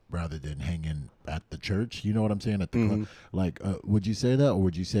help rather than hanging at the church. You know what I'm saying? At the club. Like, would you say that, or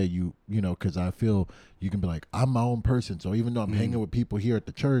would you say you know? Because I feel you can be like, I'm my own person. So even though I'm hanging with people here at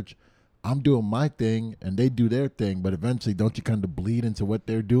the church, I'm doing my thing and they do their thing. But eventually, don't you kind of bleed into what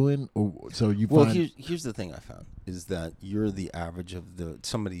they're doing? Or so you Well, find. here's the thing I found is that you're the average of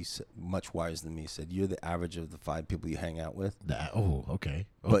somebody much wiser than me said you're the average of the 5 people you hang out with. Okay.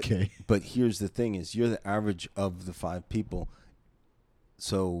 But, Okay. But here's the thing is you're the average of the 5 people.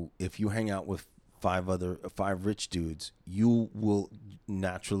 So if you hang out with 5 rich dudes, you will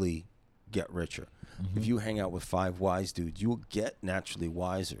naturally get richer. If you hang out with 5 wise dudes, you will get naturally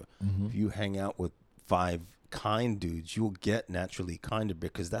wiser. If you hang out with 5 kind dudes, you will get naturally kinder,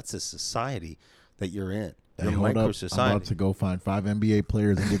 because that's a society that you're in. Hey, You're hold micro up. society. I'm about to go find 5 NBA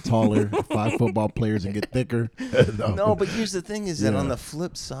players and get taller, 5 football players and get thicker. No, but here's the thing is that Yeah. on the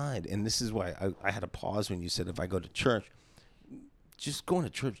flip side, and this is why I had to pause when you said if I go to church, just going to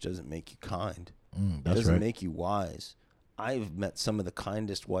church doesn't make you kind. It that's doesn't right. make you wise. I've met some of the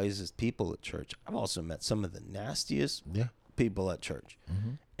kindest, wisest people at church. I've also met some of the nastiest Yeah. people at church.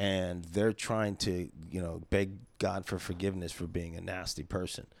 And they're trying to, you know, beg God for forgiveness for being a nasty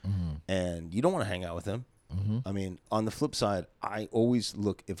person. And you don't want to hang out with them. I mean, on the flip side, I always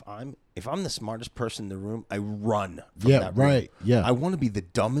look, if I'm the smartest person in the room, I run from Yeah, that room. right, yeah. I want to be the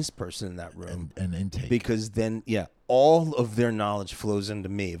dumbest person in that room. And intake. Because then, all of their knowledge flows into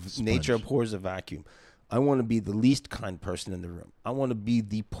me. If nature abhors a vacuum, I want to be the least kind person in the room. I want to be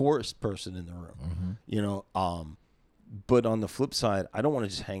the poorest person in the room. You know, but on the flip side, I don't want to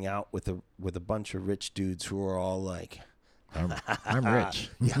just hang out with a bunch of rich dudes who are all like, I'm rich.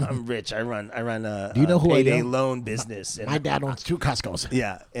 yeah, I'm rich. I run a, Do you know who I payday am? loan business. And My dad owns 2 Costco's.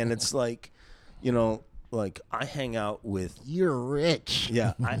 yeah, and it's like, you know, like I hang out with You're rich.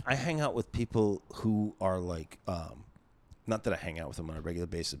 yeah, I hang out with people who are like, not that I hang out with them on a regular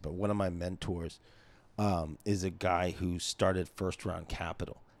basis, but one of my mentors is a guy who started First Round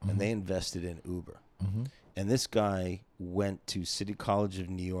Capital, and they invested in Uber. And this guy went to City College of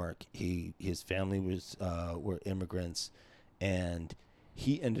New York. His family were immigrants, and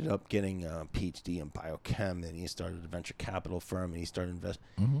he ended up getting a PhD in biochem, and he started a venture capital firm, and he started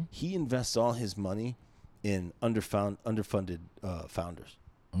investing. He invests all his money in underfunded founders.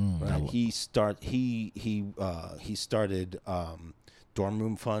 Mm, Right? He started dorm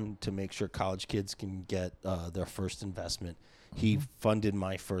room fund to make sure college kids can get their first investment. He funded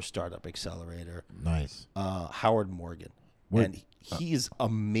my first startup accelerator. Nice. Howard Morgan. What- And he is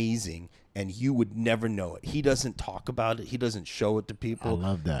amazing, and you would never know it. He doesn't talk about it. He doesn't show it to people. I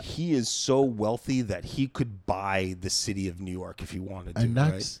love that. He is so wealthy that he could buy the city of New York if he wanted to. And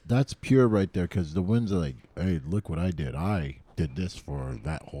right? that's pure right there, because the wins are like, hey, look what I did. I did this for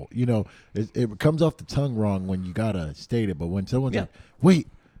that whole, it comes off the tongue wrong when you gotta state it, but when someone's Yeah. like, wait,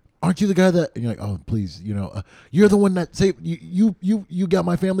 aren't you the guy that, and you're like, oh, please, you're the one that saved, you got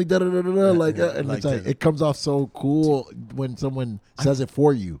my family, da da da da da, like, and like it's like, that. it comes off so cool when someone says it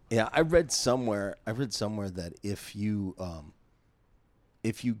for you. Yeah, I read somewhere that if you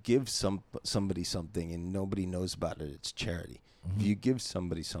give somebody something and nobody knows about it, it's charity. If you give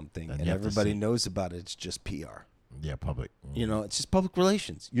somebody something Then and you have to everybody say- knows about it, it's just PR. Yeah, public. It's just public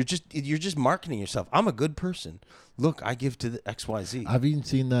relations. You're just marketing yourself. I'm a good person. Look, I give to the XYZ. I've even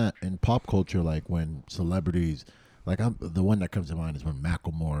seen that in pop culture, like when celebrities, like the one that comes to mind is when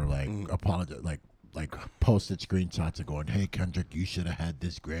Macklemore apologized, like posted screenshots of going, "Hey Kendrick, you should have had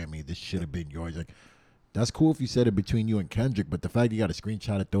this Grammy. This should have been yours." Like, that's cool if you said it between you and Kendrick, but the fact you got a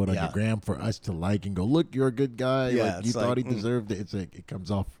screenshot and throw it on Yeah. your gram for us to like and go, "Look, you're a good guy." Yeah, like, you it's thought like, he deserved it. It's like it comes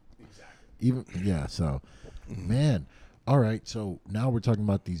off. Even so, man. All right, so now we're talking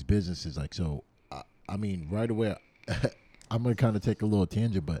about these businesses. Like, so I mean, right away, I'm gonna kind of take a little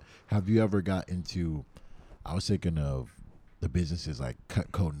tangent, but have you ever got into? I was thinking of the businesses like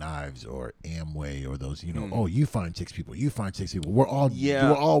Cutco Knives or Amway or those. Oh, you find 6 people. You find 6 people. We're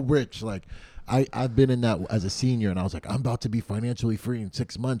all rich. Like, I've been in that as a senior, and I was like, I'm about to be financially free in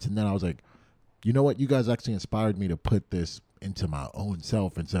 6 months, and then I was like, you know what? You guys actually inspired me to put this into my own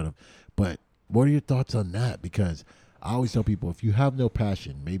self instead of. But what are your thoughts on that? Because I always tell people, if you have no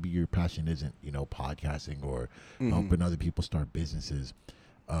passion, maybe your passion isn't, podcasting or helping other people start businesses.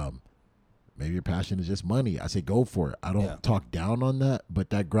 Maybe your passion is just money. I say go for it. I don't talk down on that, but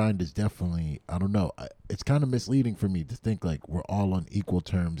that grind is definitely, I don't know. It's kind of misleading for me to think like we're all on equal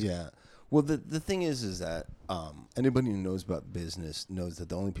terms. Yeah. Well, the thing is that anybody who knows about business knows that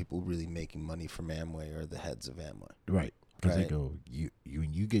the only people really making money from Amway are the heads of Amway. Right. Because they Right. go, you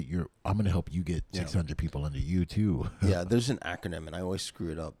get I'm going to help you get 600 people under you too. Yeah, there's an acronym, and I always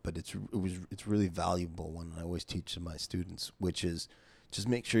screw it up, but it's really valuable one I always teach to my students, which is just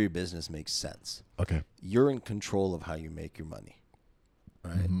make sure your business makes sense. Okay. You're in control of how you make your money,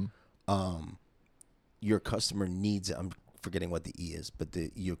 right? Your customer needs it. I'm forgetting what the E is, but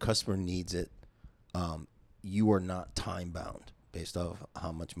your customer needs it. You are not time bound based off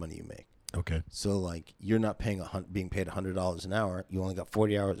how much money you make. Okay. So like you're not being paid $100 an hour. You only got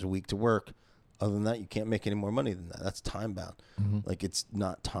 40 hours a week to work. Other than that, you can't make any more money than that. That's time bound. Like it's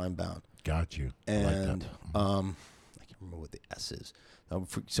not time bound. Got you. And I like that. I can't remember what the S is.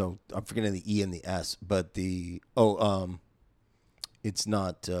 So I'm forgetting the E and the S, but it's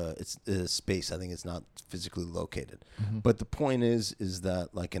not it's space. I think it's not physically located. But the point is that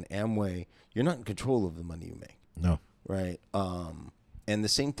like an Amway, you're not in control of the money you make. No. Right. And the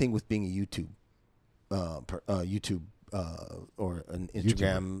same thing with being a YouTube or an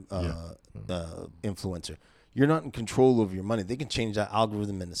Instagram influencer. You're not in control of your money. They can change that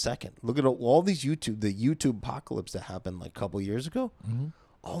algorithm in a second. Look at all these the YouTube apocalypse that happened like a couple years ago.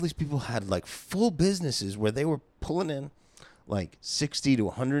 All these people had like full businesses where they were pulling in like $60,000 to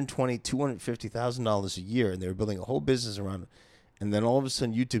 $120,000, $250,000 a year, and they were building a whole business around it. And then all of a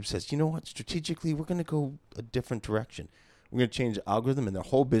sudden, YouTube says, "You know what? Strategically, we're going to go a different direction. We're going to change the algorithm," and their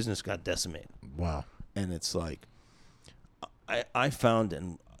whole business got decimated. Wow. And it's like, I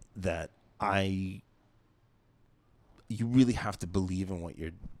found that you really have to believe in what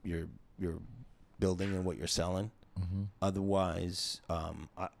you're building and what you're selling. Otherwise,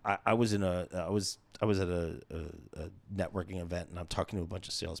 I was at a networking event, and I'm talking to a bunch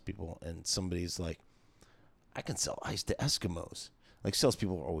of salespeople, and somebody's like, "I can sell ice to Eskimos." Like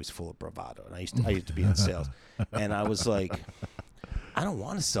salespeople are always full of bravado, and I used to be in sales, and I was like, I don't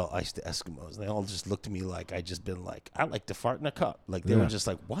want to sell ice to Eskimos. They all just looked at me like I just been like, I like to fart in a cup. Like they were just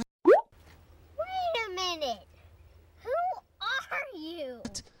like, what? Wait a minute. Who are you?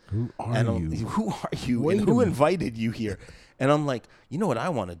 Who are And you? who are you? Wait and a who minute. invited you here? And I'm like, you know what I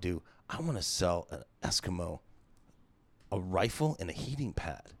want to do? I want to sell an Eskimo a rifle and a heating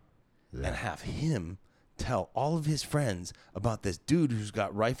pad, and have him tell all of his friends about this dude who's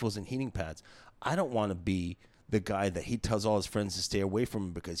got rifles and heating pads. I don't want to be the guy that he tells all his friends to stay away from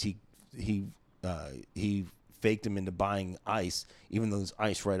him because he faked him into buying ice, even though there's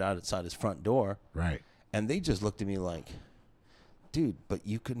ice right outside his front door. Right. And they just looked at me like, dude, but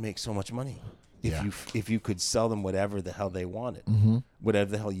you could make so much money if you could sell them whatever the hell they wanted,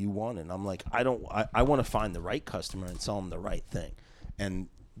 whatever the hell you wanted. And I'm like, I want to find the right customer and sell them the right thing. And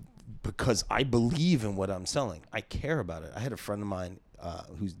because I believe in what I'm selling, I care about it. I had a friend of mine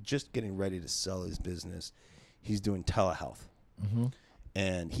who's just getting ready to sell his business. He's doing telehealth.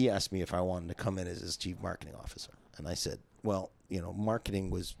 And he asked me if I wanted to come in as his chief marketing officer. And I said, well, marketing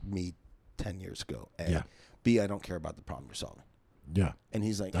was me 10 years ago. A. B, I don't care about the problem you're solving. Yeah. And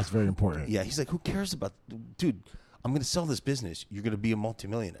he's like, that's very important. Yeah. He's like, who cares about, dude, I'm going to sell this business. You're going to be a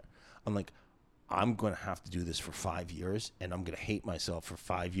multimillionaire. I'm like, I'm going to have to do this for 5 years, and I'm going to hate myself for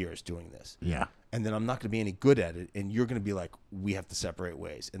 5 years doing this. Yeah. And then I'm not going to be any good at it, and you're going to be like, we have to separate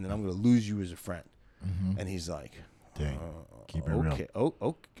ways. And then I'm going to lose you as a friend. And he's like, dang, keep it okay,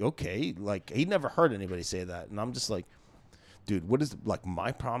 real. Okay. Like, he never heard anybody say that. And I'm just like, dude, what is like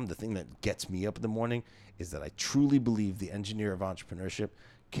my problem? The thing that gets me up in the morning is that I truly believe the engineer of entrepreneurship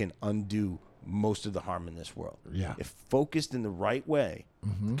can undo most of the harm in this world. Yeah. If focused in the right way,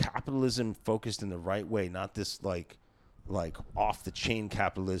 capitalism focused in the right way, not this like off the chain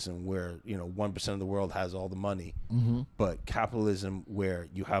capitalism where 1% of the world has all the money, but capitalism where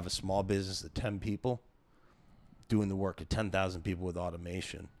you have a small business of 10 people doing the work of 10,000 people with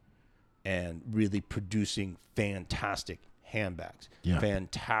automation and really producing fantastic handbags,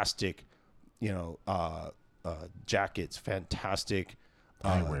 fantastic, jackets, fantastic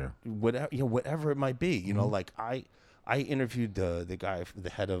eyewear, whatever it might be. Like I interviewed the guy, the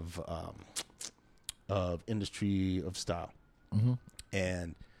head of industry of style,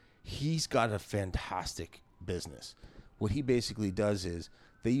 and he's got a fantastic business. What he basically does is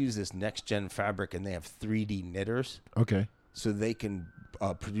they use this next gen fabric, and they have 3D knitters. Okay. So they can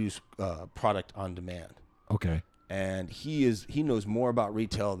produce product on demand. Okay. And he knows more about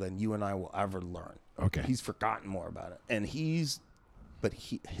retail than you and I will ever learn. Okay. He's forgotten more about it. And his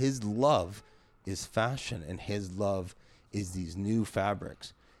love is fashion, and his love is these new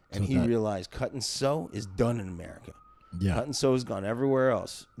fabrics. And he realized cut and sew is done in America. Yeah. Cut and sew has gone everywhere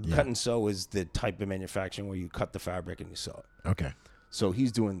else. Yeah. Cut and sew is the type of manufacturing where you cut the fabric and you sew it. Okay. So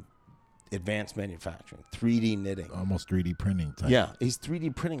he's doing advanced manufacturing, 3D knitting. Almost 3D printing type. Yeah. He's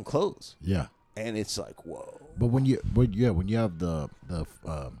 3D printing clothes. Yeah. And it's like, whoa. But when you have the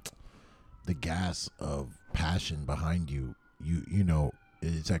gas of passion behind you, you know,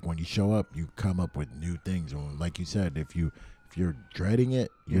 it's like when you show up, you come up with new things. And like you said, if you're dreading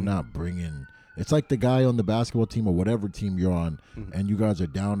it, you're not bringing. It's like the guy on the basketball team or whatever team you're on, and you guys are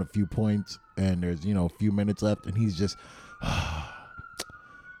down a few points, and there's a few minutes left, and he's just,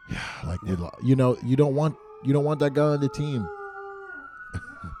 you don't want that guy on the team.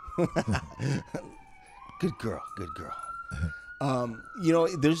 Good girl.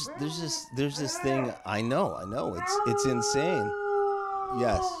 There's this thing. I know. It's insane.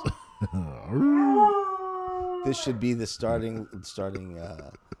 Yes. This should be the starting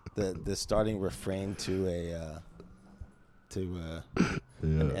the starting refrain to an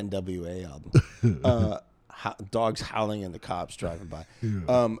NWA album. Dogs howling and the cops driving by.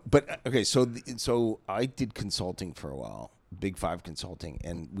 But okay, so I did consulting for a while. Big Five Consulting,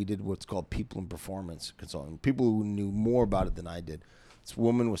 and we did what's called people and performance consulting. People who knew more about it than I did. This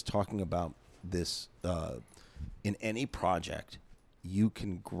woman was talking about this. In any project, you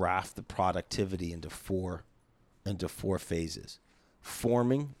can graph the productivity into four phases: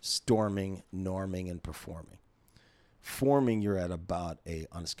 forming, storming, norming, and performing. Forming, you're at about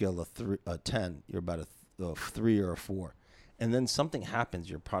on a scale of 10, you're about a 3 or a 4, and then something happens.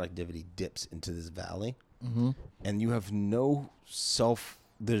 Your productivity dips into this valley. And you have no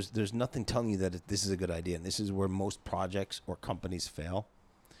there's nothing telling you that this is a good idea. And this is where most projects or companies fail,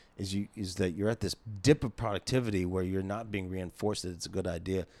 is that you're at this dip of productivity where you're not being reinforced that it's a good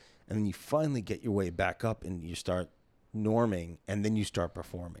idea. And then you finally get your way back up and you start norming, and then you start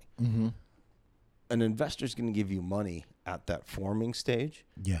performing. An investor is going to give you money at that forming stage.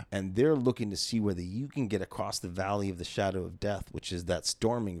 Yeah. And they're looking to see whether you can get across the valley of the shadow of death, which is that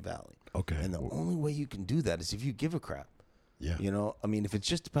storming valley. Okay. And the only way you can do that is if you give a crap. Yeah. I mean, if it's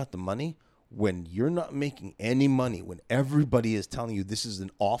just about the money, when you're not making any money, when everybody is telling you this is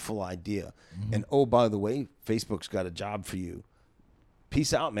an awful idea, and oh, by the way, Facebook's got a job for you.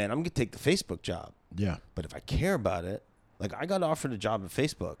 Peace out, man. I'm going to take the Facebook job. Yeah. But if I care about it, like I got offered a job at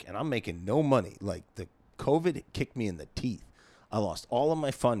Facebook and I'm making no money. Like the COVID kicked me in the teeth. I lost all of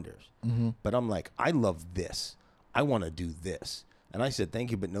my funders. But I'm like, I love this. I want to do this. And I said,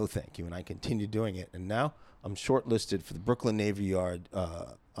 thank you, but no thank you. And I continued doing it. And now I'm shortlisted for the Brooklyn Navy Yard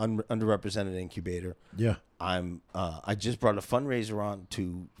underrepresented incubator. Yeah. I just brought a fundraiser on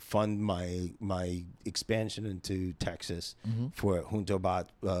to fund my expansion into Texas for Junto Bot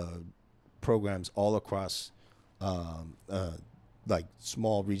programs all across like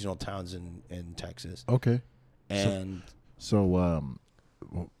small regional towns in Texas. Okay. And So,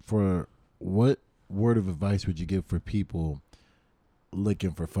 for what word of advice would you give for people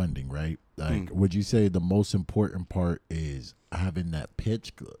looking for funding, right? Like, would you say the most important part is having that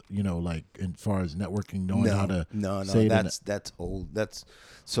pitch, like as far as networking, knowing how to say that's old.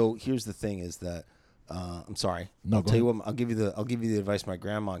 So here's the thing is that, I'm sorry. No, I'll go tell you what, I'll give you the advice my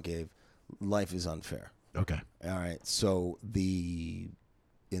grandma gave. Life is unfair. Okay. All right. So in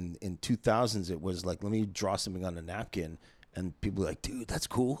 2000s, it was like, let me draw something on a napkin, and people were like, dude, that's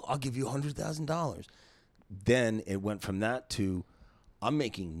cool. I'll give you $100,000. Then it went from that to, I'm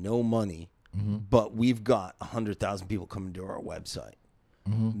making no money, but we've got 100,000 people coming to our website.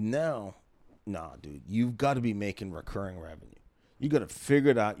 Now, nah, dude, you've got to be making recurring revenue. You got to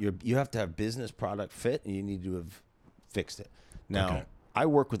figure it out. You have to have business product fit, and you need to have fixed it. Now, Okay. I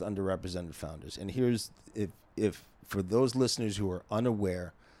work with underrepresented founders, and here's if for those listeners who are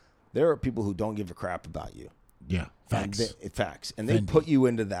unaware, there are people who don't give a crap about you. Yeah, facts. Facts. And they put you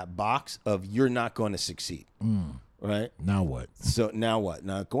into that box of you're not going to succeed. Right? Now what? So now what?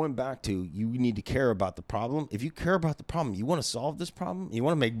 Now going back to, you need to care about the problem. If you care about the problem, you want to solve this problem, you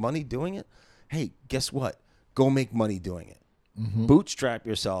want to make money doing it, hey, guess what? Go make money doing it. Bootstrap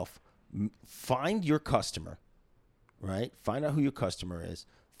yourself. Find your customer, right? Find out who your customer is.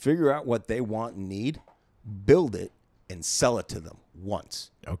 Figure out what they want and need. Build it and sell it to them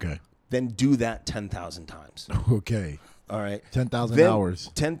once. Okay. Then do that 10,000 times. Okay. All right. 10,000 Then- hours.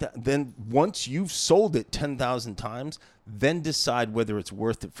 Then once you've sold it 10,000 times, then decide whether it's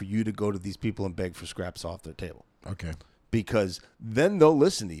worth it for you to go to these people and beg for scraps off their table. Okay. Because then they'll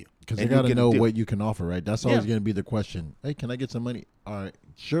listen to you. Because they And got to you know can do- what you can offer, right? That's always Yeah. going to be the question. Hey, can I get some money? All right,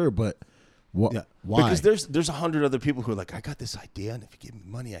 sure, but what? Yeah. Why? Because there's 100 other people who are like, I got this idea, and if you give me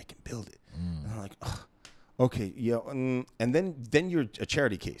money, I can build it. And I'm like, ugh, okay, yeah. And then you're a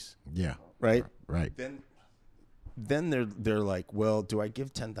charity case, yeah, right? right. Then they're like, well, do I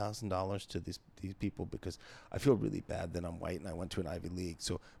give $10,000 to these people because I feel really bad that I'm white and I went to an Ivy League,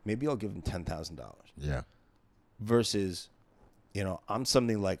 so maybe I'll give them $10,000. Yeah. Versus, I'm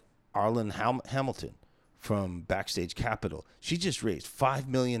something like Arlen Hamilton from Backstage Capital. She just raised $5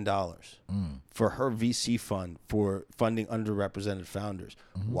 million for her VC fund for funding underrepresented founders.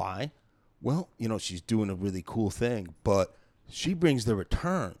 Why? Well, she's doing a really cool thing, but she brings the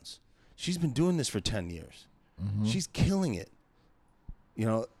returns. She's been doing this for 10 years. She's killing it.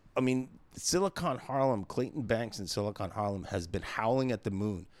 Silicon Harlem, Clayton Banks in Silicon Harlem has been howling at the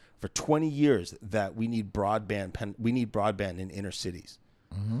moon for 20 years that we need broadband in inner cities.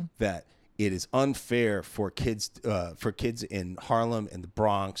 That it is unfair for kids in Harlem and the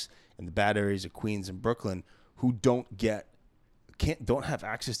Bronx and the bad areas of Queens and Brooklyn who don't have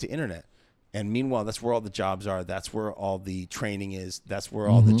access to internet. And meanwhile, that's where all the jobs are. That's where all the training is. That's where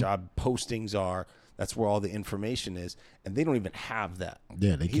all the job postings are. That's where all the information is. And they don't even have that.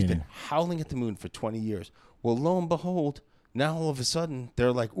 Yeah, He's been howling at the moon for 20 years. Well, lo and behold, now all of a sudden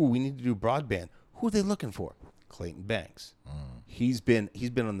they're like, ooh, we need to do broadband. Who are they looking for? Clayton Banks. He's been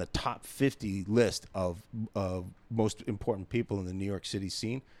on the top 50 list of most important people in the New York City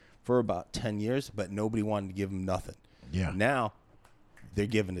scene for about 10 years, but nobody wanted to give him nothing. Yeah. Now they're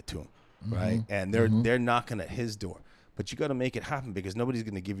giving it to him, right? And they're knocking at his door. But you got to make it happen because nobody's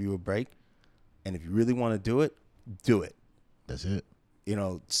going to give you a break. And if you really want to do it, do it. That's it.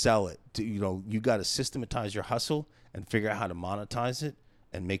 Sell it. You got to systematize your hustle and figure out how to monetize it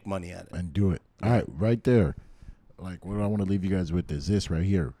and make money at it. And do it. All right, right there. Like, what I want to leave you guys with is this right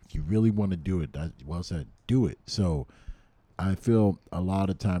here. If you really want to do it, that's well said, do it. So I feel a lot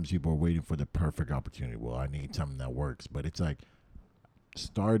of times people are waiting for the perfect opportunity. Well, I need something that works. But it's like,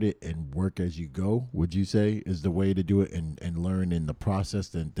 start it and work as you go, would you say, is the way to do it, and learn in the process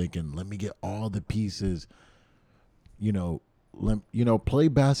than thinking, let me get all the pieces, play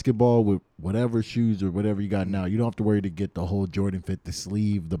basketball with whatever shoes or whatever you got now. You don't have to worry to get the whole Jordan fit, the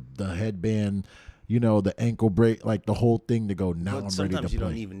sleeve, the headband, the ankle brace, like the whole thing to go, now I'm ready to play. Sometimes you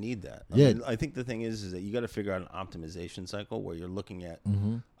don't even need that. I think the thing is that you got to figure out an optimization cycle where you're looking at,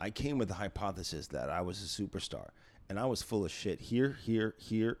 I came with the hypothesis that I was a superstar. And I was full of shit here,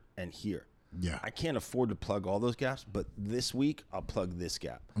 and here. Yeah. I can't afford to plug all those gaps, but this week I'll plug this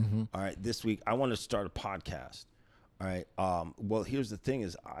gap. All right, this week I want to start a podcast. All right. Well, here's the thing: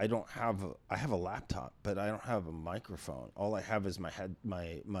 is I have a laptop, but I don't have a microphone. All I have is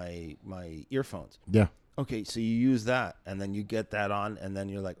my earphones. Yeah. Okay, so you use that, and then you get that on, and then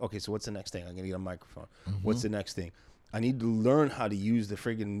you're like, okay, so what's the next thing? I'm gonna get a microphone. What's the next thing? I need to learn how to use the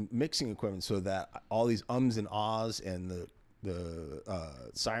friggin' mixing equipment so that all these ums and ahs and the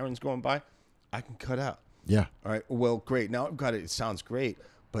sirens going by, I can cut out. Yeah. All right. Well, great. Now I've got it. It sounds great,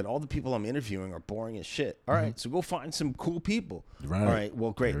 but all the people I'm interviewing are boring as shit. All right. So go find some cool people. Right. All right.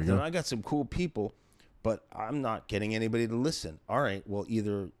 Well, great. There we Then go. I got some cool people, but I'm not getting anybody to listen. All right. Well,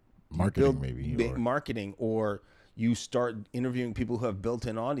 either Marketing, maybe, or- marketing, or you start interviewing people who have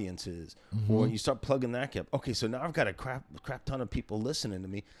built-in audiences, or you start plugging that gap. Okay, so now I've got a crap ton of people listening to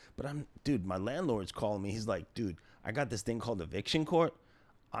me, but my landlord's calling me. He's like, dude, I got this thing called eviction court.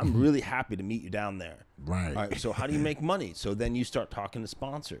 I'm really happy to meet you down there. Right. All right. So how do you make money? So then you start talking to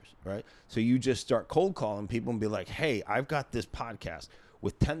sponsors, right? So you just start cold calling people and be like, hey, I've got this podcast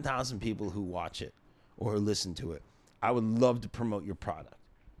with 10,000 people who watch it or listen to it. I would love to promote your product,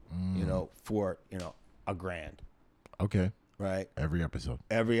 for, $1,000. Okay. Right. Every episode.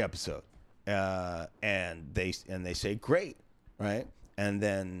 And they say, great. Right. And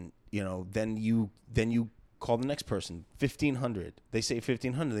then, then you call the next person, 1,500. They say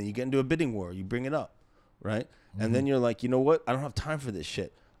 1,500. Then you get into a bidding war. You bring it up. Right. And then you're like, you know what? I don't have time for this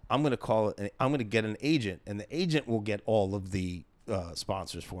shit. I'm going to call it. I'm going to get an agent, and the agent will get all of the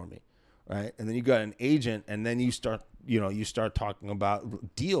sponsors for me. Right. And then you got an agent, and then you start talking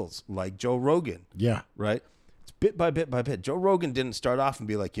about deals like Joe Rogan. Yeah. Right. It's bit by bit by bit. Joe Rogan didn't start off and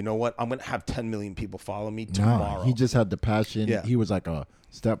be like, you know what? I'm going to have 10 million people follow me tomorrow. Nah, he just had the passion. Yeah. He was like a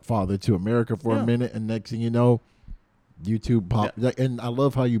stepfather to America for a minute, and next thing you know, YouTube popped. And I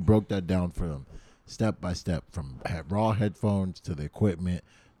love how you broke that down for them, step by step, from raw headphones to the equipment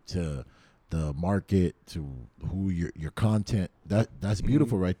to the market to who your content. That's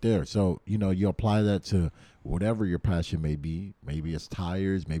beautiful right there. So you apply that to whatever your passion may be. Maybe it's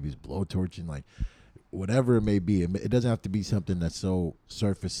tires, maybe it's blowtorching, like whatever it may be. It doesn't have to be something that's so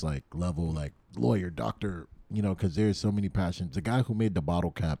surface like level, like lawyer, doctor. Because there's so many passions. The guy who made the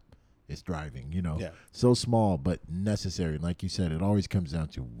bottle cap is driving. So small but necessary. Like you said, it always comes down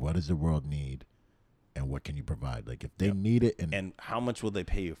to what does the world need, and what can you provide? Like if they need it, and how much will they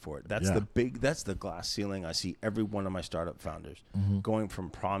pay you for it? That's that's the glass ceiling I see every one of my startup founders going from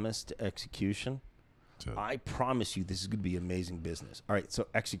promise to execution. I promise you this is going to be amazing business. All right, so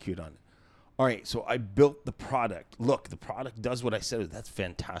execute on it. All right, so I built the product. Look, the product does what I said. That's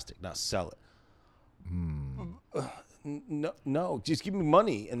fantastic. Now sell it. No, just give me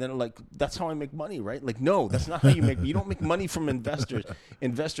money. And then that's how I make money, right? Like, no, that's not how you don't make money from investors.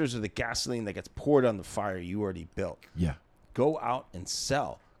 Investors are the gasoline that gets poured on the fire you already built. Yeah. Go out and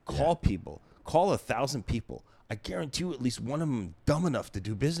sell. Call people. Call 1,000 people. I guarantee you at least one of them dumb enough to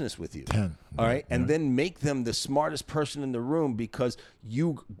do business with you. 10. All right. And then make them the smartest person in the room because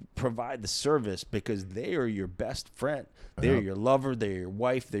you provide the service, because they are your best friend. They're your lover. They're your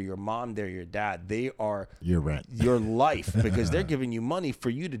wife. They're your mom. They're your dad. They are your rent, your life, because they're giving you money for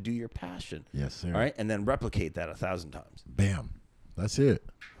you to do your passion. Yes, sir. All right. And then replicate that 1,000 times. Bam. That's it.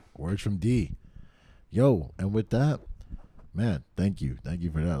 Words from D. Yo, and with that, man, thank you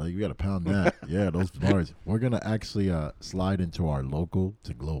for that. Like, you got to pound that. Yeah, those bars. We're gonna actually slide into our local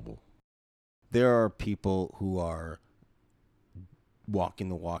to global. There are people who are walking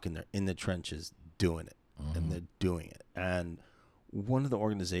the walk, and they're in the trenches doing it, and they're doing it. And one of the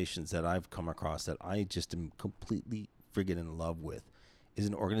organizations that I've come across that I just am completely friggin' in love with is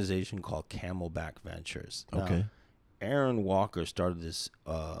an organization called Camelback Ventures. Okay. Now, Aaron Walker started this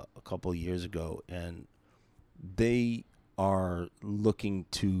a couple of years ago, and they are looking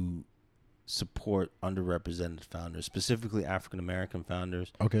to support underrepresented founders, specifically African-American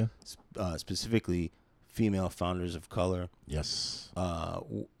founders. Okay. Specifically female founders of color. Yes.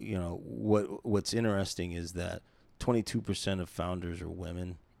 What's interesting is that 22% of founders are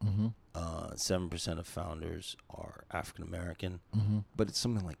women. 7% of founders are African-American, but it's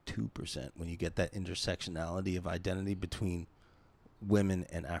something like 2% when you get that intersectionality of identity between women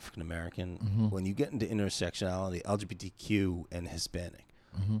and African-American. When you get into intersectionality, LGBTQ and Hispanic,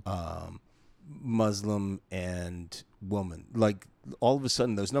 Muslim and woman, like all of a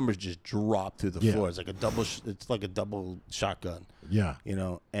sudden those numbers just drop through the floor. It's like a double shotgun. Yeah.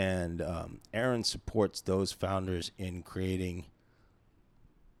 And Aaron supports those founders in creating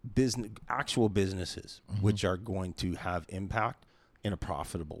actual businesses which are going to have impact in a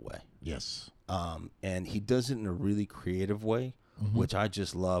profitable way. Yes. And he does it in a really creative way, which I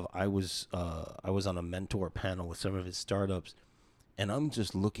just love. I was on a mentor panel with some of his startups, and I'm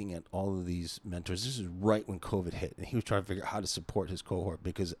just looking at all of these mentors. This is right when COVID hit, and he was trying to figure out how to support his cohort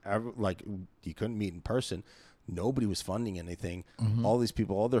because you couldn't meet in person. nobody was funding anything. All these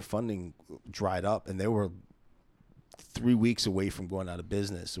people, all their funding dried up, and they were 3 weeks away from going out of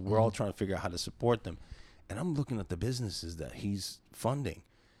business. So we're all trying to figure out how to support them. And I'm looking at the businesses that he's funding.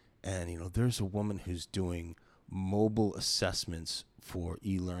 And, you know, there's a woman who's doing mobile assessments for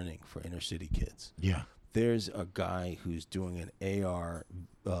e-learning for inner city kids. Yeah. There's a guy who's doing an AR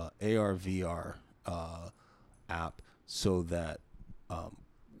VR app so that,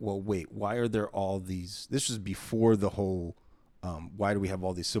 why are there all these, this was before the whole, why do we have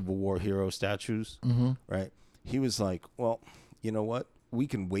all these Civil War hero statues, right? He was like, well, you know what? We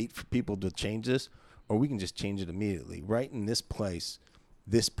can wait for people to change this, or we can just change it immediately. Right in this place,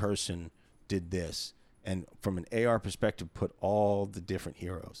 this person did this. And from an AR perspective, put all the different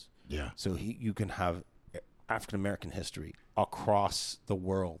heroes. Yeah. So you can have African-American history across the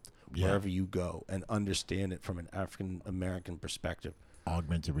world, wherever you go, and understand it from an African-American perspective.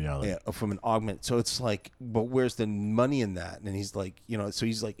 Augmented reality. Yeah, from an augment. So it's like, but where's the money in that? And he's like, you know, so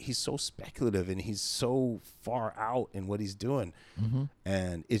he's like, he's so speculative and he's so far out in what he's doing.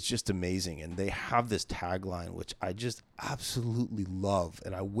 And it's just amazing. And they have this tagline, which I just absolutely love.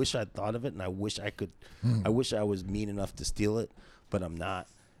 And I wish I'd thought of it, and I wish I could, I wish I was mean enough to steal it, but I'm not.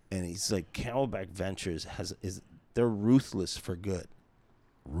 And he's like, Camelback Ventures they're ruthless for good.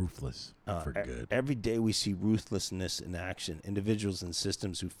 Ruthless for good. Every day we see ruthlessness in action, individuals and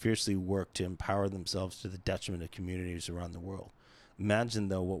systems who fiercely work to empower themselves to the detriment of communities around the world. Imagine,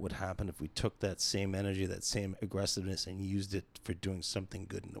 though, what would happen if we took that same energy, that same aggressiveness, and used it for doing something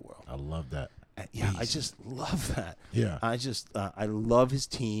good in the world. I love that. Yeah, I just love that. Yeah. I love his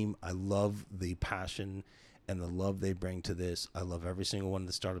team. I love the passion and the love they bring to this. I love every single one of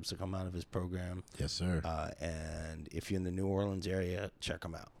the startups that come out of his program. Yes, sir. And if you're in the New Orleans area, check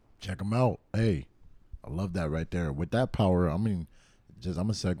them out. Check them out. Hey, I love that right there. With that power, I mean, I'm going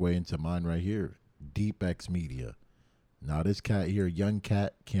to segue into mine right here. DeepX Media. Now, this cat here, young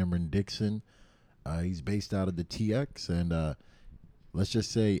cat, Cameron Dixon, he's based out of the TX. And let's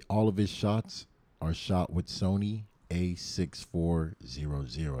just say all of his shots are shot with Sony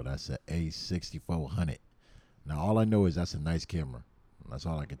A6400. That's a A6400. Now, all I know is that's a nice camera. That's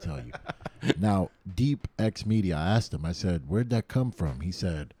all I can tell you. Now, DeepX Media, I asked him, I said, where'd that come from? He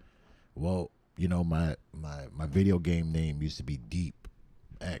said, well, you know, my video game name used to be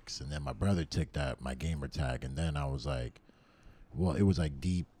DeepX, and then my brother took that, my gamer tag, and then I was like, well, it was like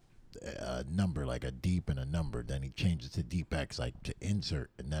deep number, like a deep and a number. Then he changed it to DeepX, like to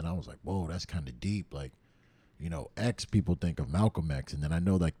insert, and then I was like, whoa, that's kind of deep, like, you know, X, people think of Malcolm X, and then I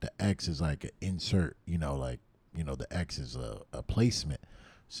know like the X is like an insert, you know, like, you know, the X is a placement.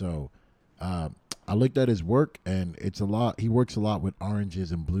 So I looked at his work, and it's a lot. He works a lot with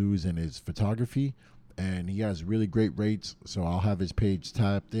oranges and blues in his photography, and he has really great rates. So I'll have his page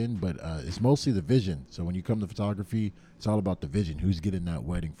tapped in, but it's mostly the vision. So when you come to photography, it's all about the vision. Who's getting that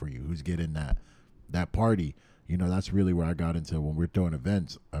wedding for you? Who's getting that party? You know, that's really where I got into when we're throwing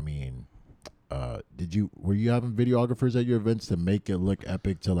events. I mean, were you having videographers at your events to make it look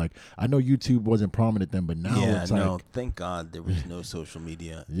epic? To like, I know YouTube wasn't prominent then, but now it's like, thank God there was no social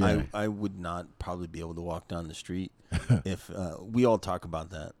media. Yeah. I would not probably be able to walk down the street if we all talk about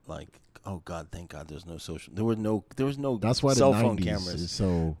that. Like, oh God, thank God there's no social. There was no. That's why cell the phone 90s cameras. is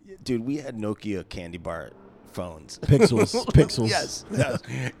so. Dude, we had Nokia candy bar phones. Pixels. Yes.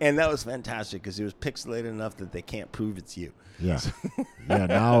 And that was fantastic because it was pixelated enough that they can't prove it's you. Yeah. Yeah,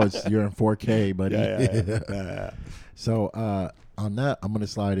 now you're in 4K, buddy. Yeah. So on that, I'm going to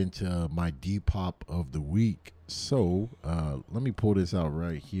slide into my Depop of the week. So let me pull this out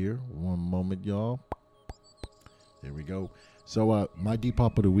right here. One moment, y'all. There we go. So my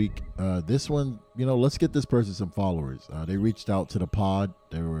Depop of the week, this one, you know, let's get this person some followers. They reached out to the pod.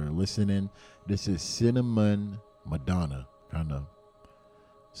 They were listening. This is Cinnamon Madonna, kind of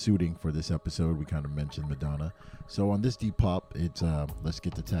suiting for this episode. We kind of mentioned Madonna. So on this Depop, it's let's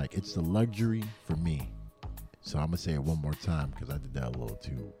get the tag. It's the luxury for me. So I'm gonna say it one more time because I did that a little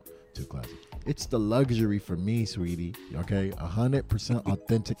too classy. It's the luxury for me, sweetie. Okay, 100%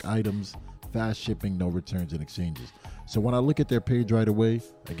 authentic items, fast shipping, no returns and exchanges. So when I look at their page right away,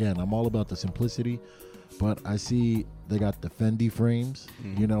 again, I'm all about the simplicity, but I see they got the Fendi frames,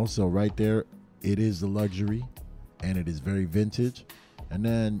 you know, so right there, it is the luxury, and it is very vintage. And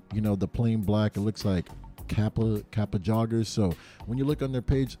then, you know, the plain black, it looks like Kappa joggers. So when you look on their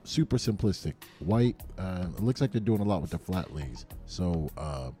page, super simplistic. White, it looks like they're doing a lot with the flat lays. So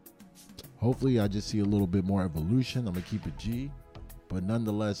hopefully I just see a little bit more evolution. I'm going to keep it G. But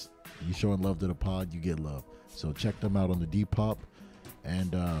nonetheless, you showing love to the pod, you get love. So check them out on the Depop.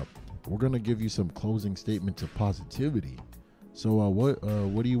 And we're going to give you some closing statements of positivity. So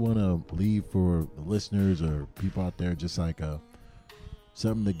what do you want to leave for the listeners or people out there? Just like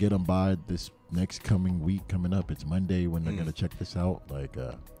something to get them by this next coming week coming up. It's Monday when they're gonna check this out. Like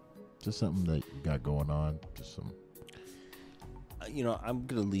just something that you got going on. Just some. I'm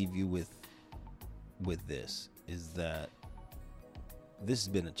gonna leave you with this, is that this has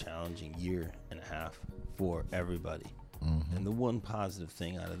been a challenging year and a half for everybody. And the one positive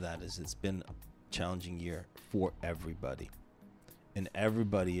thing out of that is it's been a challenging year for everybody. And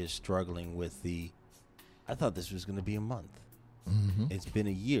everybody is struggling with I thought this was going to be a month. It's been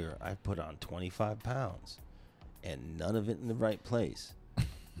a year. I put on 25 pounds and none of it in the right place.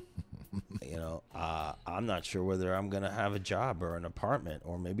 I'm not sure whether I'm going to have a job or an apartment,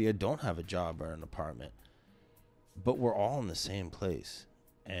 or maybe I don't have a job or an apartment. But we're all in the same place.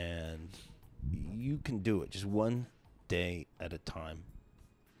 And you can do it just one day at a time.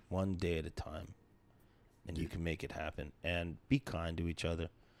 One day at a time. And you can make it happen. And be kind to each other,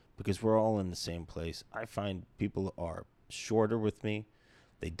 because we're all in the same place. I find people are shorter with me.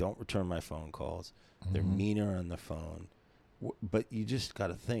 They don't return my phone calls. They're meaner on the phone. But you just got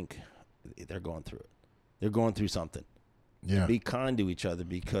to think they're going through it. They're going through something. Yeah. Be kind to each other,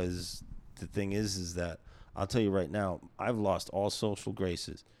 because the thing is that I'll tell you right now, I've lost all social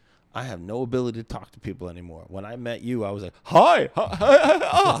graces. I have no ability to talk to people anymore. When I met you, I was like, hi.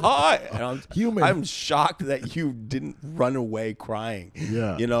 And I'm shocked that you didn't run away crying.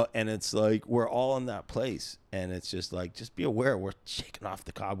 Yeah. And it's like, we're all in that place. And it's just like, just be aware, we're shaking off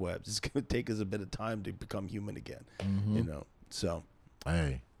the cobwebs. It's going to take us a bit of time to become human again, so.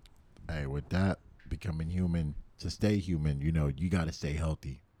 Hey, with that, becoming human, to stay human, you got to stay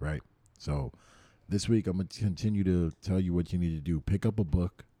healthy, right? So this week, I'm going to continue to tell you what you need to do. Pick up a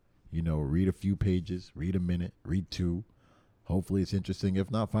book. Read a few pages, read a minute, read 2. Hopefully it's interesting.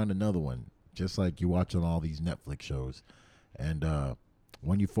 If not, find another one, just like you watch on all these Netflix shows. And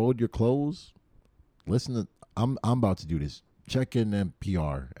when you fold your clothes, listen to, I'm about to do this. Check in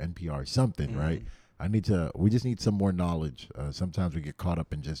NPR, something, right? We just need some more knowledge. Sometimes we get caught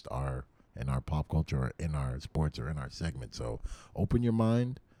up in just our pop culture or in our sports or in our segment. So open your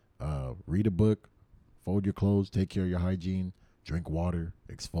mind, read a book, fold your clothes, take care of your hygiene. Drink water,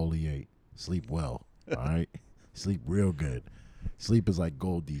 exfoliate, sleep well, all right? Sleep real good. Sleep is like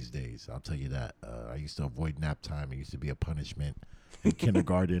gold these days, I'll tell you that. I used to avoid nap time. It used to be a punishment in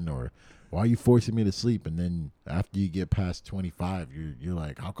kindergarten, or why are you forcing me to sleep? And then after you get past 25, you're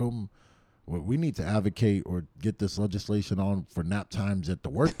like, how come we need to advocate or get this legislation on for nap times at the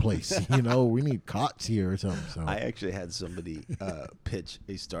workplace? We need cots here or something. So I actually had somebody pitch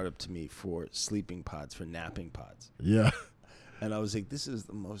a startup to me for sleeping pods, for napping pods. Yeah. And I was like, this is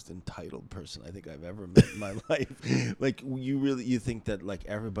the most entitled person I think I've ever met in my life. Like, you think that like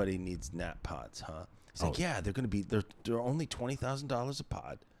everybody needs nap pods, huh? It's like, yeah, they're only $20,000 a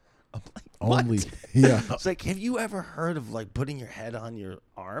pod. I'm like, what? Only, yeah. It's like, have you ever heard of like putting your head on your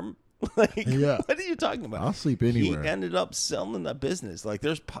arm? Like, yeah. What are you talking about? I'll sleep anywhere. He ended up selling that business. Like,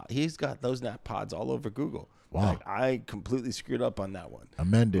 he's got those nap pods all over Google. Wow. Like, I completely screwed up on that one.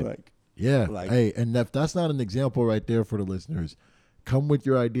 Amended. Like, yeah. Hey, and if that's not an example right there for the listeners, come with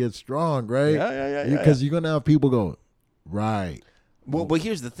your ideas strong, right? Yeah. Because you're going to have people go, right. Well, but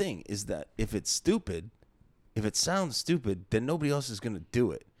here's the thing, is that if it's stupid, if it sounds stupid, then nobody else is going to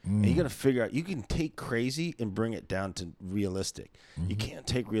do it. And you got to figure out, you can take crazy and bring it down to realistic. You can't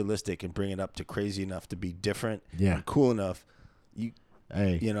take realistic and bring it up to crazy enough to be different and cool enough.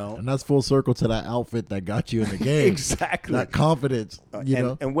 And that's full circle to that outfit that got you in the game. Exactly. That confidence,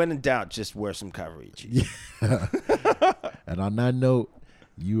 And when in doubt, just wear some Cavaricci. Yeah. And on that note,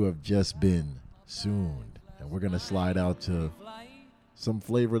 you have just been sooned. And we're going to slide out to some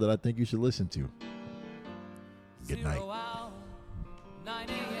flavor that I think you should listen to. Good night.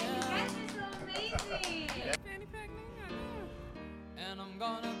 And I'm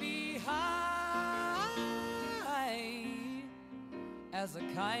gonna be high as a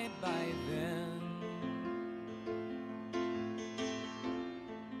kite by then.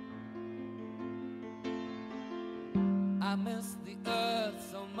 I miss the earth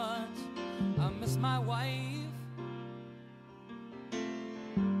so much. I miss my wife.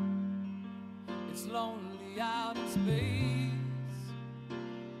 It's lonely out in space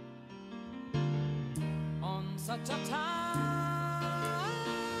on such a timeless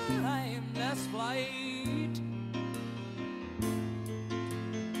flight.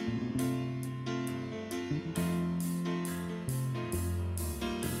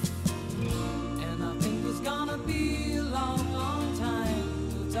 And I think it's gonna be a long, long time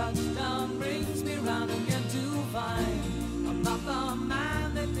till touchdown brings me round again to find I'm not the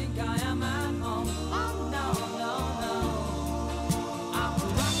man they think I am at home. Oh no, no, no.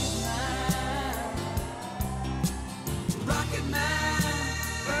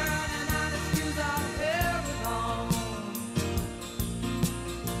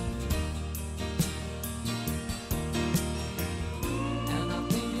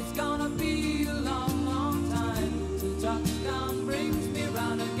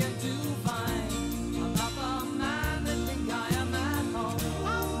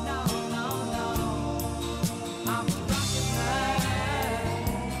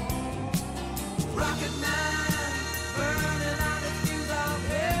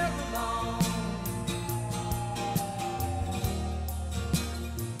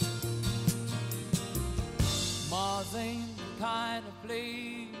 find a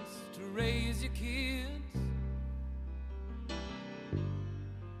place to raise your kids.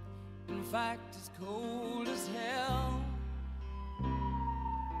 In fact, it's cold as hell,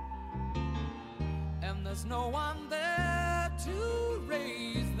 and there's no one there to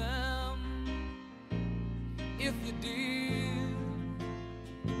raise them if you did.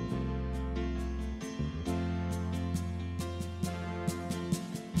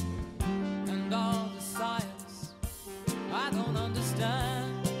 And all the science I don't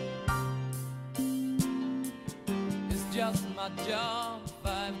understand, it's just my job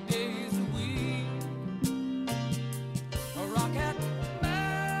 5 days a week. A rocket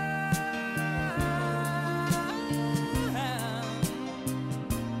man,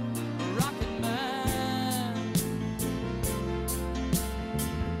 a rocket man.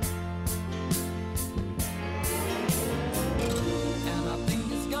 And I think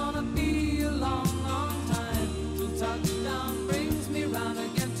it's gonna be a long, long time till touchdown brings me round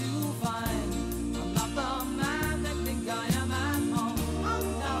again to find I'm not the man that think I am at home. Oh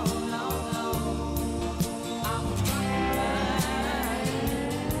no, no, no, I'm a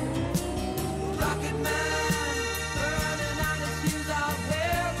rocket man, burning out his fuse out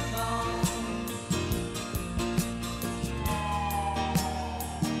where it belongs.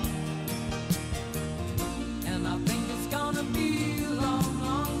 And I think it's gonna be a long,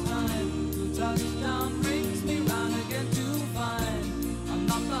 long time till touchdown brings me round again to find I'm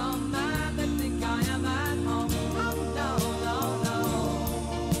not the man that think I am at home. Oh no, no, no,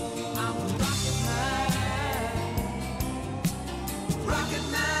 I'm a rocket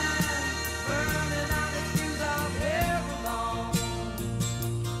man, burning out his fuse out where it belongs.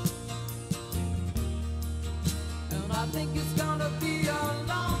 And I think it's gonna be a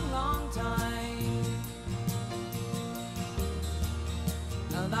long, long time.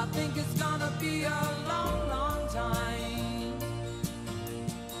 And I think it's gonna be a long, long time.